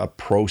a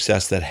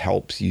process that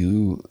helps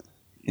you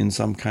in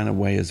some kind of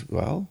way as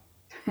well?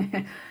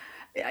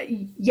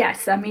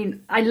 Yes, I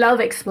mean, I love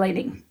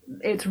explaining.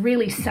 It's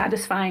really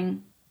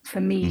satisfying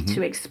for me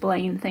to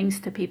explain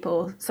things to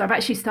people. So I've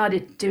actually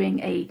started doing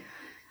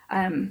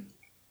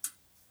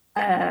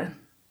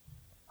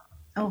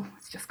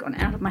it's just gone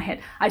out of my head.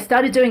 I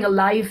started doing a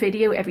live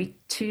video every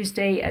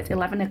Tuesday at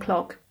 11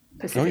 o'clock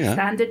Pacific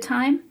Standard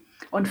Time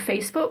on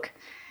Facebook.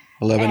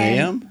 11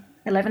 a.m.?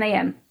 11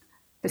 a.m.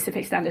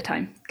 Pacific Standard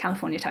Time,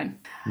 California time.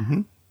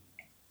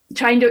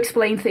 Trying to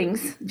explain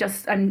things,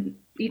 and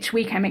each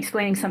week I'm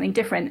explaining something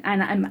different,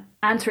 and I'm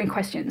answering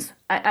questions.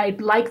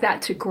 I'd like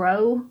that to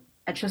grow.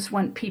 I just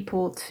want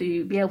people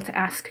to be able to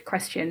ask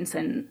questions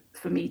and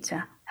for me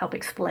to help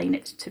explain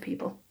it to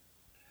people.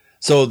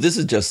 So this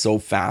is just so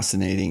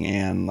fascinating,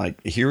 and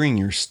like hearing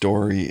your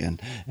story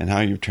and how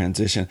you've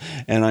transitioned.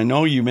 And I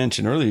know you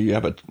mentioned earlier you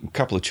have a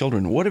couple of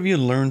children. What have you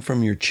learned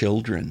from your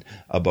children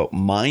about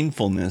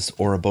mindfulness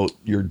or about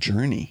your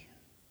journey?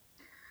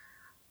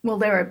 Well,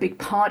 they're a big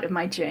part of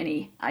my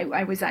journey.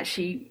 I was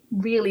actually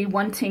really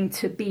wanting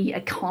to be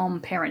a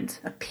calm parent,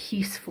 a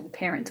peaceful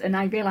parent, and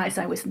I realized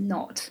I was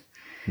not.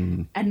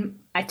 And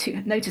I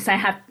noticed I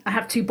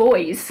have two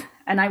boys,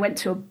 and I went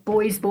to a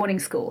boys' boarding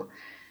school.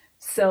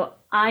 So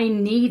I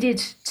needed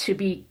to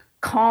be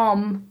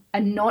calm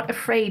and not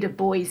afraid of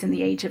boys in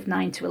the age of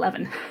 9 to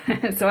 11.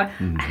 So I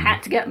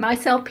had to get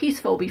myself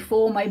peaceful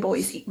before my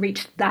boys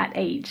reached that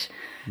age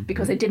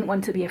because I didn't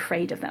want to be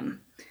afraid of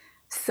them.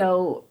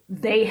 So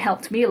they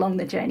helped me along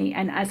the journey.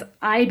 And as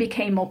I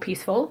became more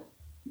peaceful,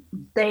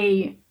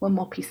 they were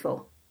more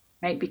peaceful,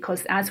 right?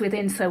 Because as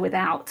within, so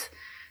without.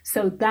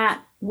 So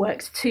that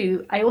worked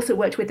too. I also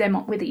worked with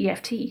them with the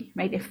EFT,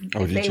 right? If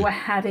they were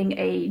having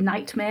a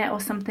nightmare or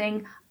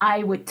something,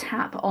 I would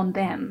tap on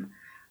them,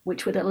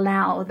 which would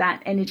allow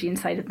that energy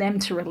inside of them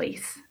to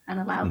release and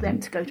allow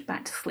them to go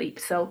back to sleep.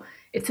 So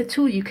it's a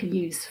tool you can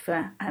use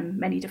for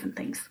many different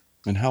things.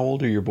 And how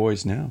old are your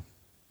boys now?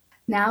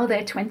 Now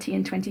they're 20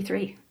 and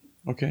 23.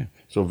 Okay.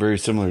 So very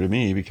similar to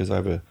me because I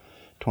have a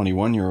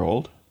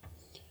 21-year-old.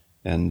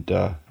 And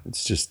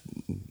it's just,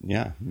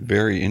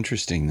 very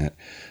interesting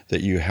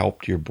that you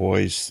helped your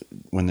boys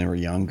when they were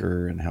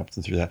younger and helped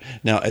them through that.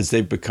 Now, as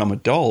they've become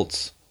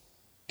adults,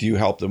 do you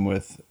help them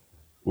with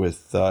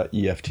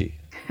EFT?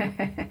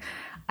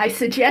 I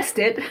suggest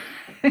it.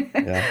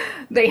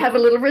 They have a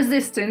little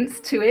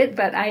resistance to it,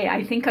 but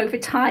I think over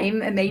time,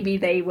 maybe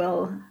they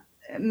will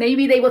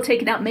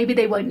take it out. Maybe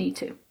they won't need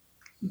to,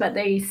 but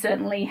they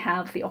certainly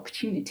have the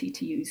opportunity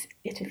to use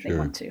it if they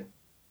want to.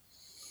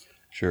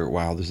 Sure.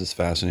 Wow, this is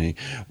fascinating.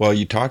 Well,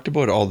 you talked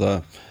about all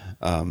the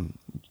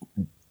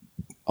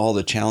all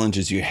the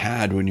challenges you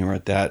had when you were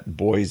at that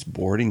boys'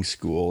 boarding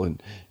school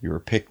and you were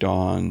picked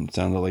on,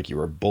 sounded like you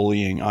were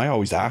bullying. I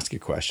always ask a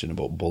question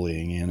about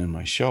bullying in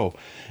my show,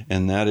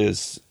 and that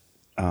is,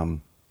 do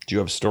you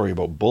have a story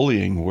about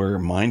bullying where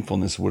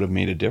mindfulness would have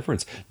made a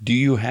difference? Do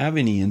you have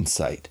any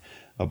insight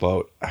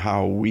about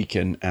how we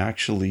can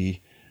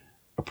actually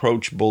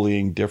approach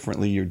bullying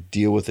differently or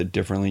deal with it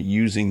differently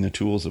using the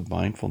tools of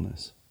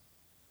mindfulness?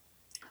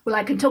 Well,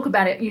 I can talk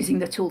about it using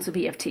the tools of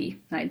EFT,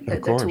 right?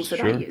 The tools that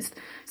sure. I used.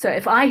 So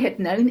if I had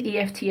known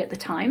EFT at the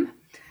time,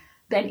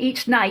 then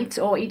each night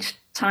or each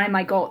time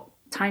I got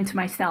time to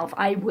myself,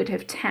 I would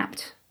have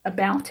tapped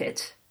about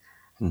it,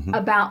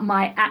 about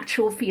my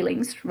actual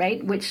feelings,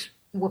 right? Which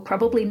were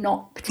probably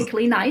not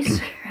particularly nice,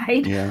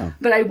 right? Yeah.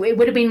 But it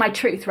would have been my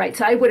truth, right?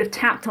 So I would have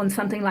tapped on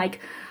something like,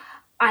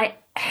 I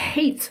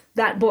hate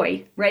that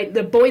boy, right?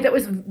 The boy that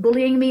was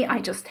bullying me, I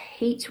just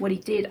hate what he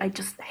did. I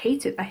just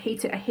hate it. I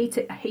hate it. I hate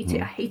it. I hate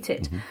it. I hate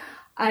it.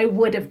 I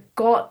would have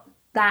got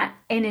that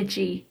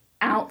energy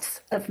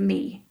out of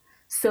me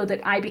so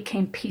that I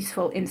became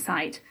peaceful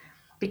inside,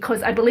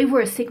 because I believe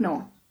we're a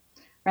signal,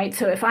 right?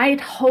 So if I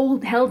had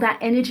held that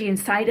energy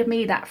inside of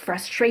me, that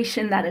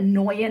frustration, that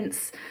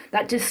annoyance,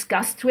 that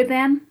disgust with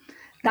them,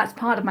 that's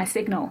part of my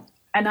signal.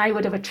 And I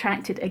would have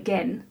attracted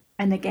again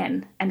and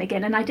again and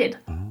again. And I did.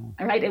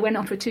 All right. It went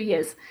on for 2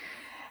 years.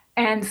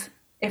 And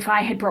if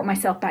I had brought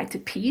myself back to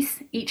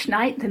peace each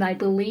night, then I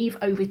believe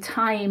over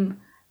time,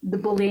 the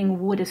bullying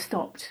would have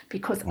stopped,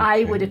 because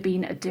I would have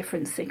been a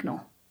different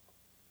signal.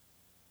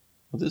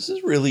 Well, this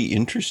is really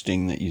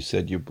interesting that you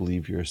said you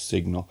believe you're a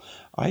signal.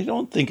 I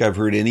don't think I've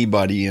heard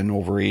anybody in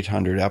over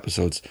 800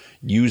 episodes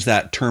use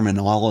that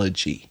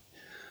terminology.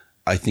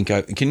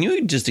 Can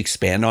you just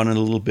expand on it a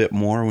little bit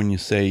more when you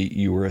say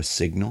you were a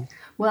signal?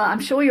 Well, I'm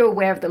sure you're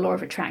aware of the law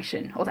of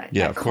attraction, or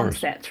that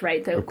concept,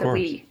 right? That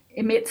we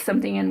emit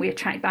something and we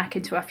attract back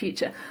into our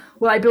future.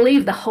 Well, I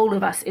believe the whole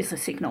of us is a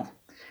signal,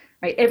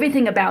 right?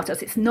 Everything about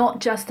us. It's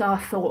not just our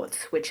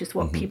thoughts, which is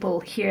what people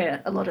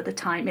hear a lot of the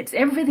time. It's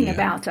everything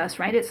about us,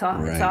 right? It's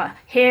our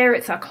hair,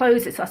 it's our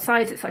clothes, it's our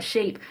size, it's our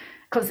shape.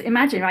 Because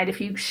imagine, right, if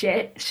you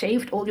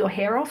shaved all your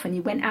hair off and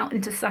you went out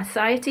into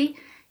society,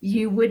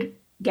 you would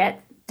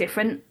get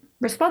different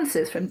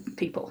responses from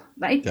people,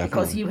 right? Definitely.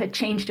 Because you had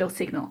changed your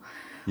signal.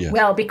 Yes.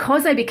 Well,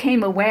 because I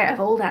became aware of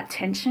all that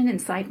tension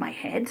inside my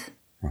head,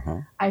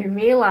 I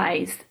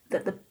realized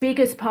that the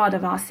biggest part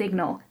of our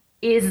signal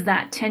is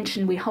that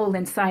tension we hold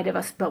inside of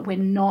us, but we're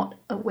not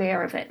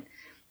aware of it.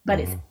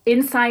 But it's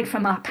inside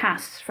from our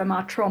past, from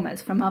our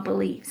traumas, from our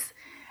beliefs.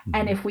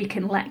 And if we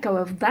can let go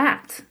of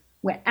that,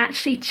 we're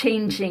actually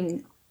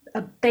changing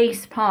a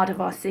base part of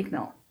our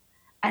signal.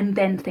 And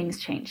then things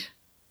change,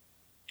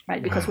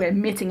 right? Because we're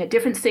emitting a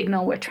different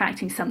signal, we're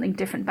attracting something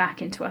different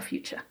back into our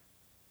future.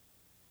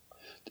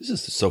 This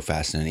is so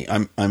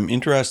fascinating. I'm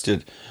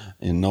interested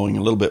in knowing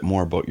a little bit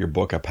more about your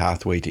book, A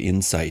Pathway to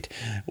Insight.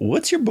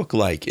 What's your book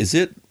like? Is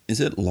it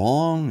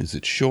long? Is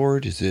it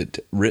short? Is it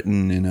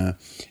written in a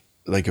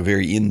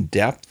very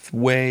in-depth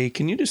way?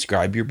 Can you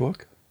describe your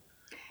book?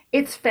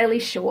 It's fairly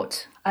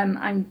short.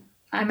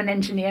 I'm an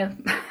engineer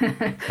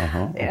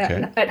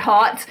Okay. at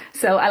heart,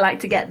 so I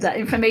like to get the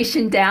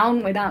information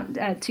down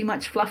without too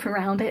much fluff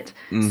around it.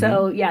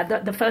 So yeah,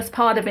 the first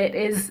part of it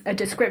is a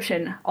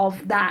description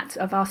of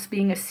us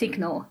being a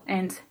signal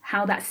and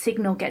how that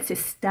signal gets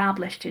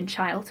established in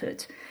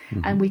childhood.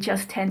 And we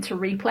just tend to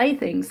replay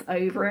things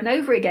over and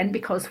over again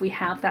because we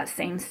have that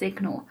same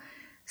signal.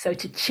 So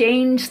to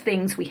change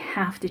things, we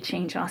have to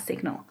change our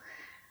signal.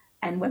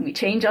 And when we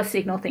change our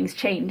signal, things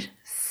change.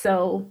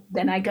 So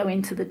then I go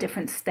into the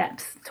different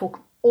steps, talk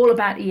all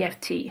about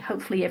EFT,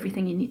 hopefully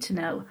everything you need to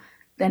know,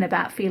 then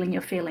about feeling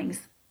your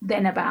feelings,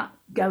 then about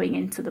going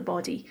into the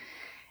body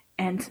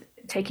and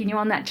taking you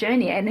on that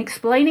journey and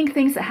explaining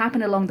things that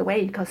happen along the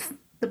way, because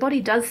the body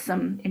does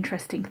some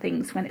interesting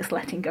things when it's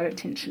letting go of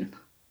tension.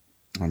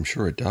 I'm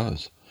sure it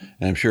does.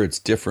 And I'm sure it's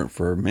different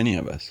for many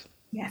of us.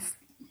 Yes.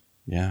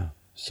 Yeah,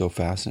 so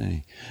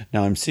fascinating.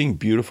 Now I'm seeing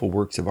beautiful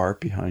works of art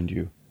behind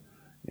you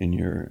in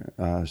your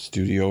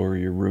studio or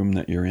your room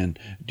that you're in.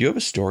 Do you have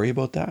a story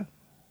about that?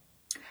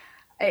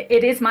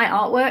 It is my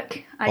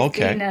artwork.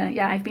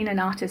 I've been an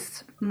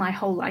artist my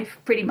whole life,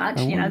 pretty much,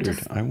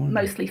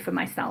 mostly for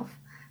myself.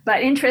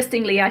 But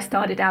interestingly, I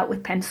started out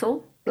with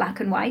pencil, black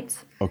and white.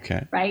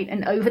 Okay. Right.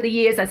 And over the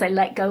years, as I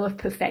let go of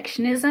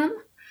perfectionism,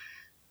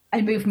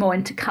 I moved more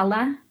into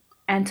color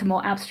and to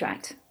more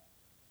abstract.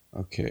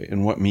 Okay.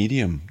 And what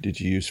medium did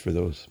you use for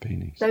those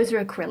paintings? Those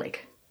are acrylic.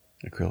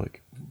 Acrylic.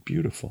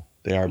 Beautiful.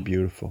 They are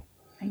beautiful.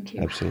 Thank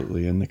you.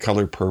 Absolutely. And the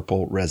color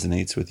purple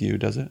resonates with you,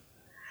 does it?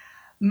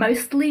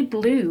 Mostly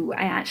blue.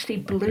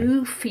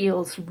 Blue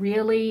feels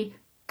really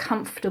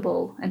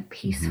comfortable and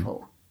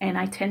peaceful. And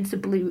I tend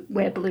to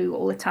wear blue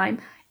all the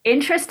time.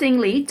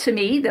 Interestingly, to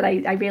me, that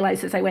I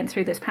realized as I went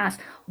through this past,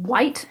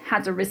 white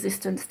has a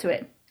resistance to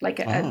it, like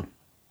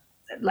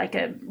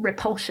a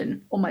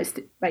repulsion almost,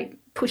 right?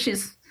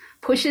 Pushes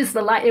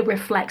the light, it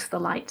reflects the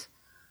light.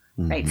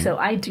 Right. So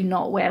I do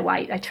not wear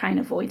white. I try and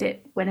avoid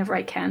it whenever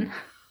I can.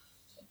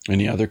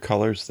 Any other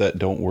colors that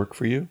don't work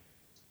for you?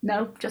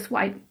 No, just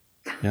white.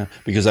 Yeah,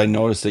 because I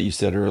noticed that you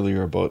said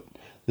earlier about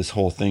this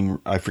whole thing.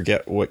 I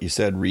forget what you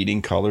said,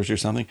 reading colors or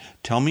something.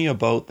 Tell me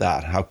about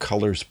that, how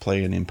colors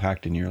play an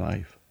impact in your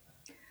life.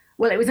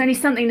 Well, it was only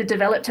something that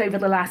developed over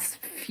the last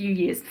few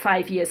years,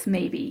 5 years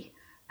maybe.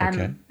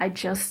 Okay. I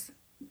just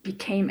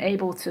became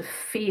able to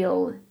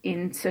feel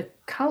into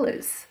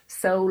colors.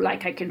 So,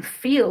 like, I can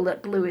feel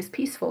that blue is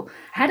peaceful.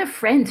 I had a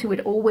friend who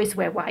would always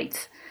wear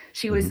white.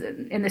 She was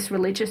in this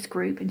religious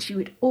group and she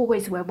would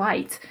always wear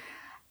white.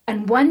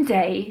 And one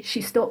day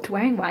she stopped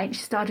wearing white,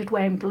 she started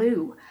wearing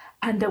blue.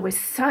 And there was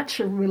such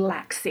a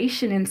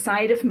relaxation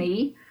inside of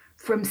me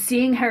from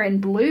seeing her in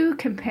blue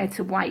compared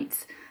to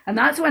white. And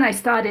that's when I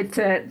started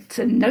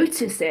to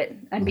notice it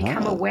and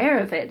become Ah, aware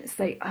of it. It's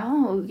like,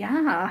 oh,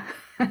 yeah.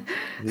 this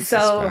is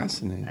So,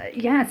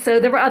 fascinating. yeah, so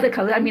there were other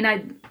colors. I mean,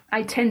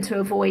 I tend to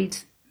avoid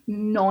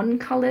non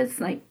colors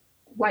like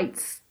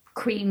whites,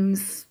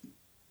 creams,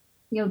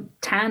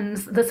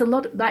 tans. There's a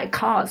lot like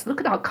cars. Look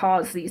at our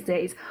cars these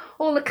days.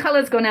 All the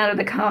colors gone out of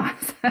the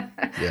cars.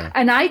 Yeah.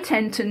 And I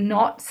tend to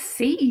not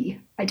see.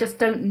 I just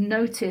don't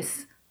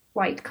notice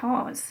white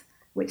cars,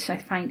 which I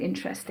find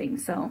interesting.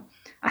 So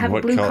I have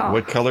a blue car.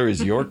 What color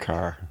is your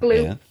car,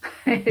 Blue. Anne?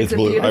 It's It's a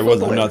blue. beautiful I'm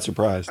blue. not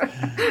surprised.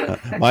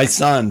 My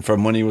son,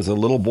 from when he was a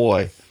little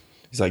boy,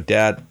 he's like,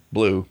 Dad,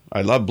 blue.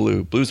 I love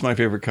blue. Blue's my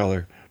favorite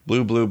color.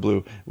 Blue, blue,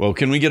 blue. Well,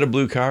 can we get a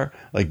blue car?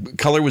 Like,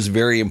 color was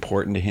very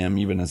important to him,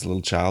 even as a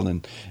little child,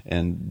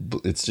 and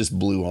it's just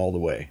blue all the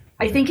way.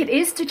 I think it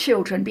is to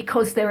children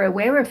because they're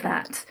aware of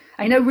that.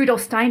 I know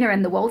Rudolf Steiner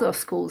and the Waldorf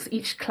schools,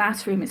 each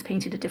classroom is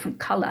painted a different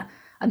color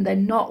and they're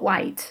not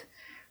white,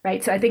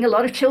 right? So I think a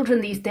lot of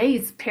children these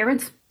days,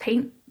 parents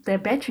paint their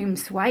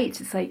bedrooms white.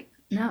 It's like,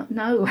 no,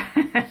 no.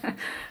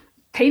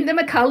 Paint them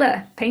a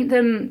color, paint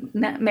them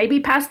maybe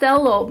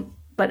pastel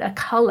but a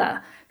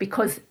color,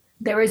 because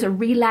there is a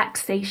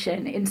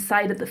relaxation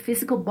inside of the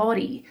physical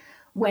body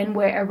when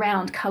we're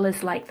around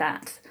colors like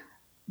that.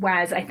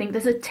 Whereas I think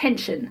there's a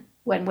tension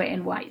when we're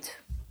in white.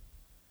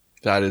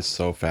 That is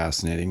so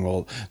fascinating.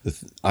 Well,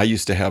 I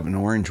used to have an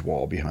orange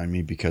wall behind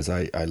me because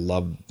I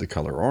love the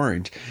color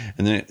orange.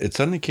 And then it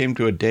suddenly came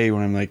to a day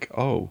when I'm like,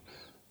 oh,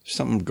 there's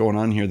something going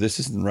on here. This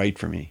isn't right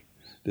for me.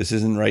 This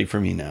isn't right for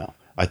me now.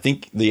 I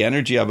think the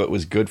energy of it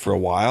was good for a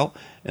while.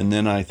 And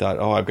then I thought,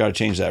 oh, I've got to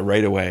change that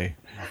right away.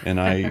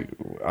 And I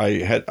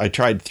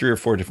tried 3 or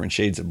 4 different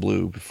shades of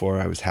blue before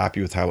I was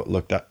happy with how it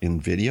looked in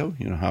video,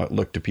 how it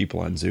looked to people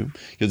on Zoom.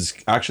 Because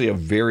it's actually a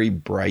very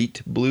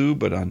bright blue,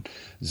 but on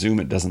Zoom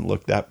it doesn't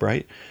look that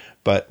bright.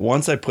 But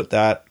once I put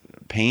that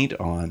paint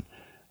on,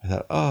 I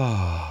thought,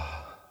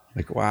 oh,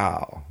 like,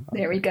 wow.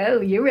 There we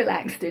go. You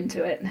relaxed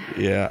into it.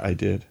 Yeah, I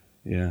did.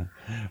 Yeah.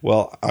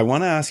 Well, I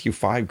want to ask you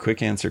 5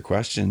 quick answer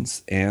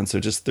questions. And so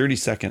just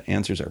 30-second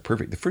answers are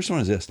perfect. The first one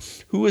is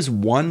this. Who is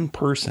one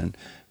person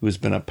who has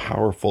been a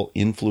powerful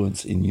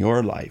influence in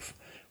your life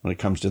when it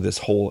comes to this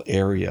whole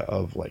area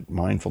of like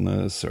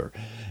mindfulness or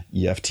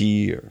EFT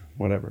or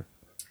whatever?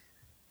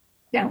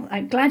 Yeah,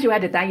 I'm glad you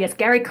added that. Yes,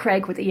 Gary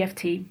Craig with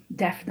EFT,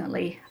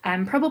 definitely.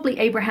 Probably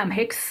Abraham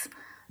Hicks,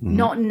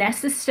 not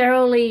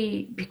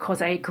necessarily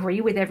because I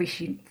agree with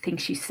everything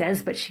she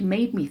says, but she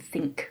made me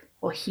think,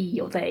 or he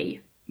or they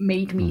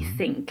made me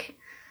think,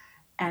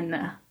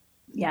 and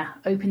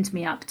opened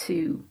me up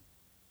to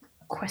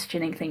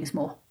questioning things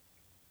more.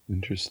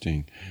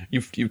 Interesting.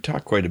 You've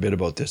talked quite a bit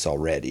about this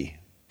already,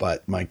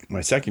 but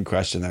my second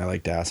question that I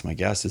like to ask my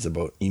guests is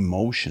about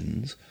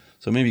emotions.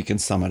 So maybe you can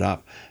sum it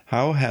up.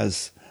 How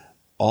has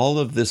all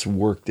of this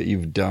work that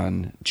you've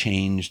done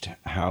changed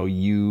how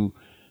you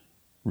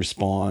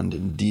respond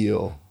and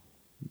deal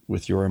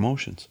with your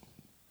emotions?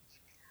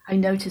 I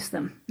notice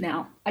them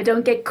now. I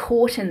don't get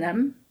caught in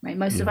them, right?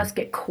 Most of us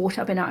get caught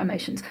up in our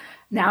emotions.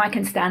 Now I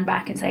can stand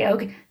back and say,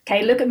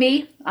 okay, look at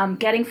me. I'm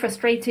getting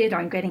frustrated, or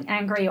I'm getting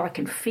angry, or I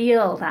can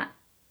feel that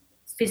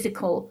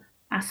physical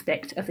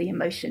aspect of the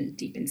emotion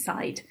deep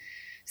inside.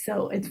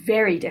 So it's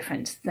very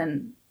different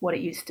than what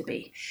it used to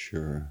be.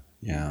 Sure.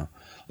 Yeah.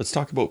 Let's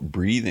talk about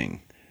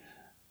breathing.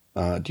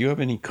 Do you have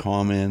any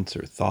comments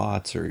or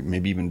thoughts or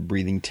maybe even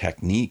breathing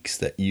techniques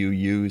that you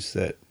use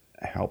that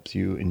helps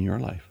you in your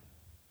life?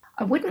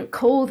 I wouldn't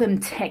call them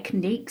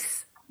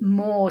techniques,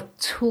 more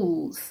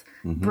tools.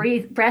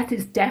 Breath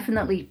is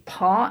definitely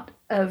part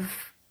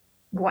of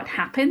what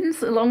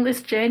happens along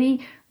this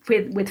journey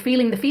with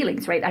feeling the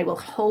feelings, right? I will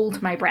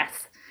hold my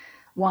breath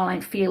while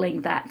I'm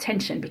feeling that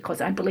tension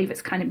because I believe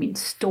it's kind of been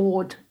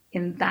stored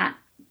in that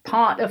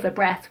part of the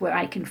breath where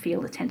I can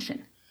feel the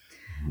tension.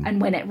 And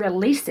when it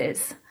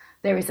releases,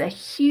 there is a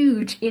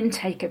huge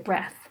intake of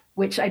breath,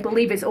 which I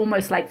believe is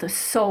almost like the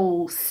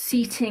soul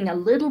seating a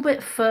little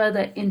bit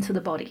further into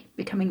the body,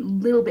 becoming a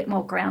little bit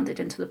more grounded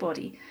into the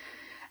body.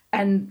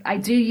 And I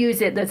do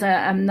use it. There's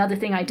another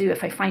thing I do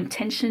if I find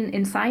tension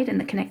inside in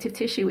the connective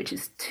tissue, which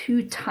is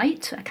too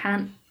tight. I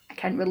can't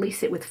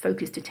release it with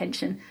focused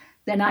attention.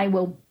 Then I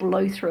will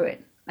blow through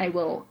it. I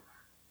will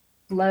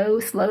blow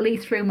slowly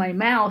through my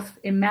mouth,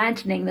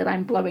 imagining that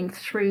I'm blowing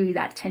through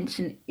that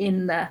tension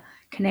in the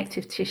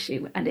connective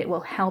tissue, and it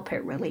will help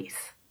it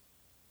release.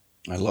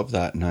 I love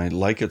that. And I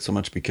like it so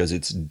much because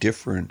it's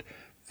different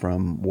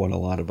from what a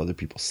lot of other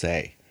people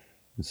say.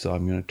 And so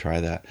I'm going to try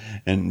that.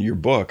 And your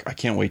book, I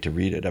can't wait to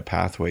read it, A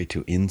Pathway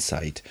to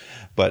Insight.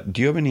 But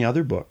do you have any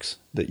other books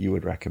that you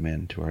would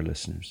recommend to our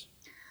listeners?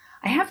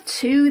 I have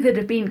two that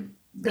have been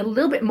a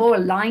little bit more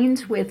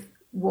aligned with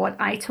what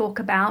I talk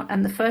about.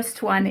 And the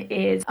first one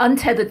is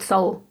Untethered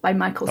Soul by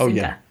Michael Singer.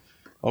 Yeah.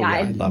 Oh, yeah,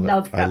 I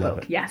love that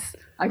book. It. Yes.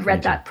 I've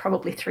read that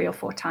probably 3 or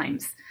 4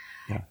 times.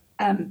 Yeah.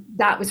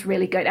 That was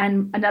really good.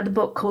 And another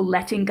book called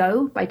Letting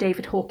Go by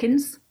David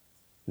Hawkins.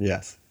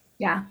 Yes.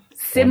 Yeah.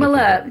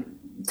 Similar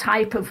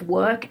type of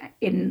work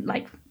in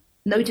like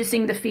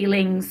noticing the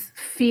feelings,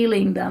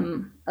 feeling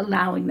them,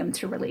 allowing them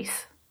to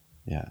release.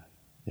 Yeah.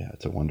 Yeah.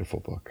 It's a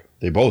wonderful book.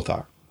 They both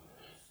are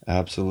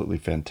absolutely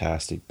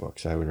fantastic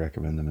books. I would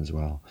recommend them as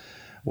well.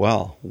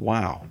 Well,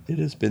 wow. It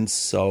has been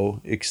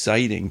so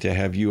exciting to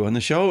have you on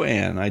the show,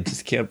 Anne. I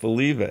just can't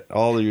believe it.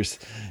 All of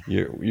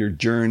your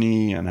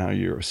journey and how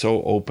you're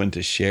so open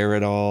to share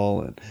it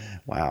all. And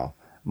wow.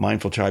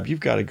 Mindful Tribe,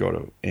 you've got to go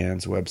to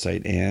Anne's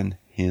website,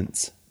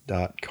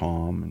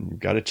 annehintz.com, and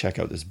you've got to check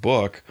out this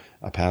book,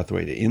 A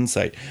Pathway to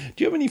Insight.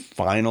 Do you have any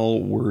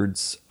final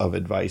words of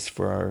advice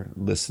for our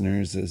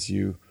listeners as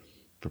you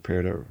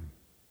prepare to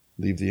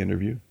leave the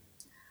interview?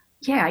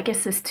 Yeah, I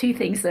guess there's 2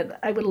 things that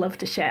I would love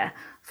to share.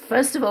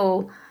 First of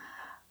all,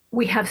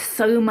 we have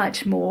so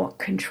much more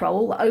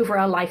control over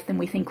our life than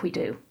we think we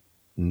do,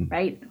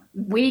 right?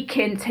 We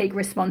can take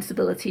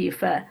responsibility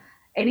for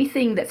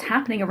anything that's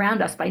happening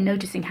around us by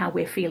noticing how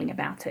we're feeling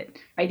about it,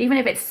 right? Even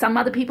if it's some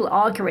other people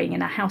arguing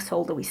in a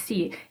household that we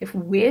see, if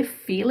we're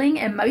feeling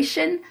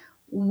emotion,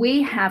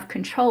 we have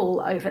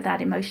control over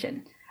that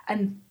emotion.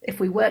 And if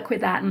we work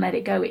with that and let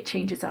it go, it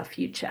changes our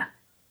future.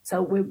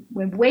 So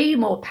we're way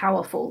more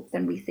powerful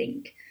than we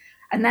think.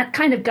 And that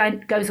kind of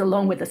goes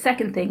along with the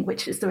second thing,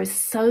 which is there is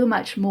so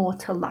much more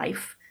to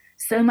life,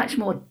 so much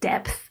more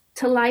depth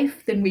to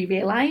life than we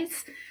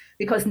realize.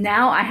 Because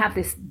now I have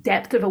this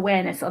depth of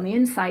awareness on the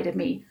inside of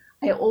me.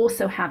 I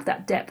also have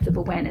that depth of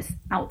awareness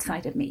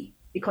outside of me.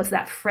 Because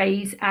that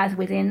phrase, as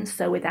within,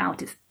 so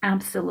without, is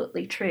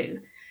absolutely true.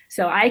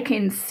 So I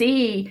can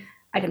feel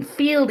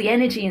the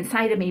energy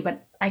inside of me,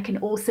 but I can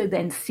also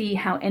then see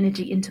how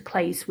energy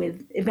interplays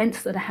with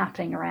events that are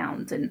happening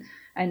around and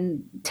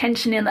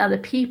tension in other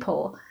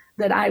people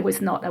that I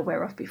was not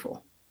aware of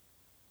before.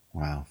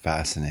 Wow,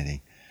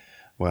 fascinating.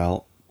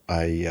 Well,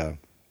 I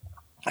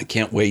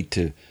can't wait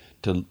to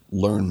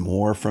learn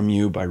more from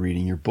you by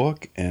reading your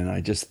book. And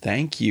I just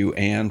thank you,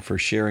 Anne, for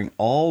sharing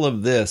all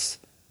of this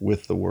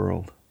with the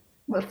world.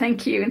 Well,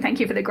 thank you. And thank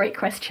you for the great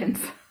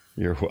questions.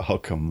 You're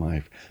welcome.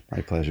 My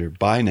pleasure.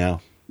 Bye now.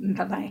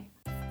 Bye-bye.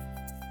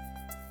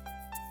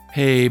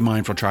 Hey,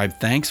 Mindful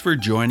Tribe, thanks for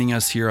joining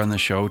us here on the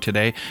show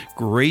today.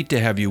 Great to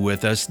have you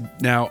with us.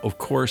 Now, of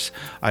course,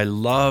 I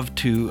love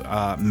to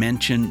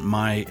mention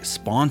my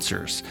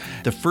sponsors.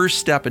 The first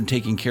step in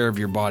taking care of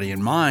your body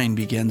and mind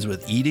begins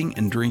with eating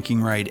and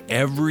drinking right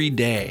every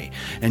day.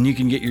 And you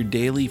can get your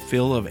daily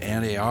fill of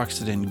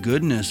antioxidant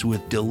goodness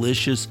with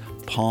delicious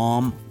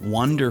Palm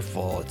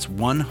Wonderful. It's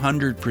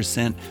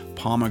 100%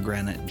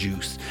 pomegranate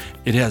juice.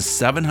 It has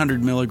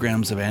 700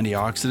 milligrams of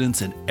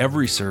antioxidants in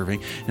every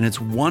serving, and it's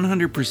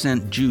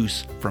 100%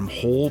 juice from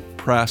whole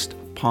pressed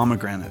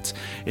pomegranates.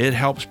 It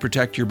helps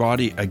protect your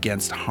body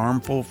against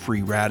harmful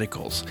free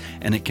radicals,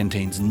 and it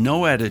contains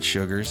no added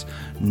sugars,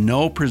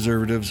 no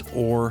preservatives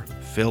or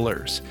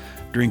fillers.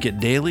 Drink it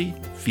daily,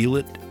 feel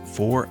it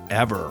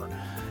forever.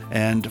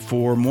 And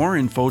for more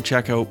info,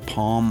 check out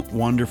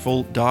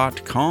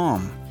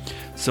palmwonderful.com.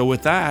 So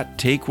with that,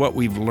 take what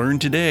we've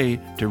learned today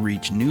to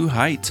reach new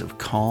heights of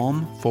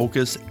calm,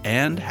 focus,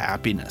 and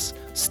happiness.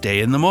 Stay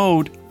in the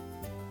mode.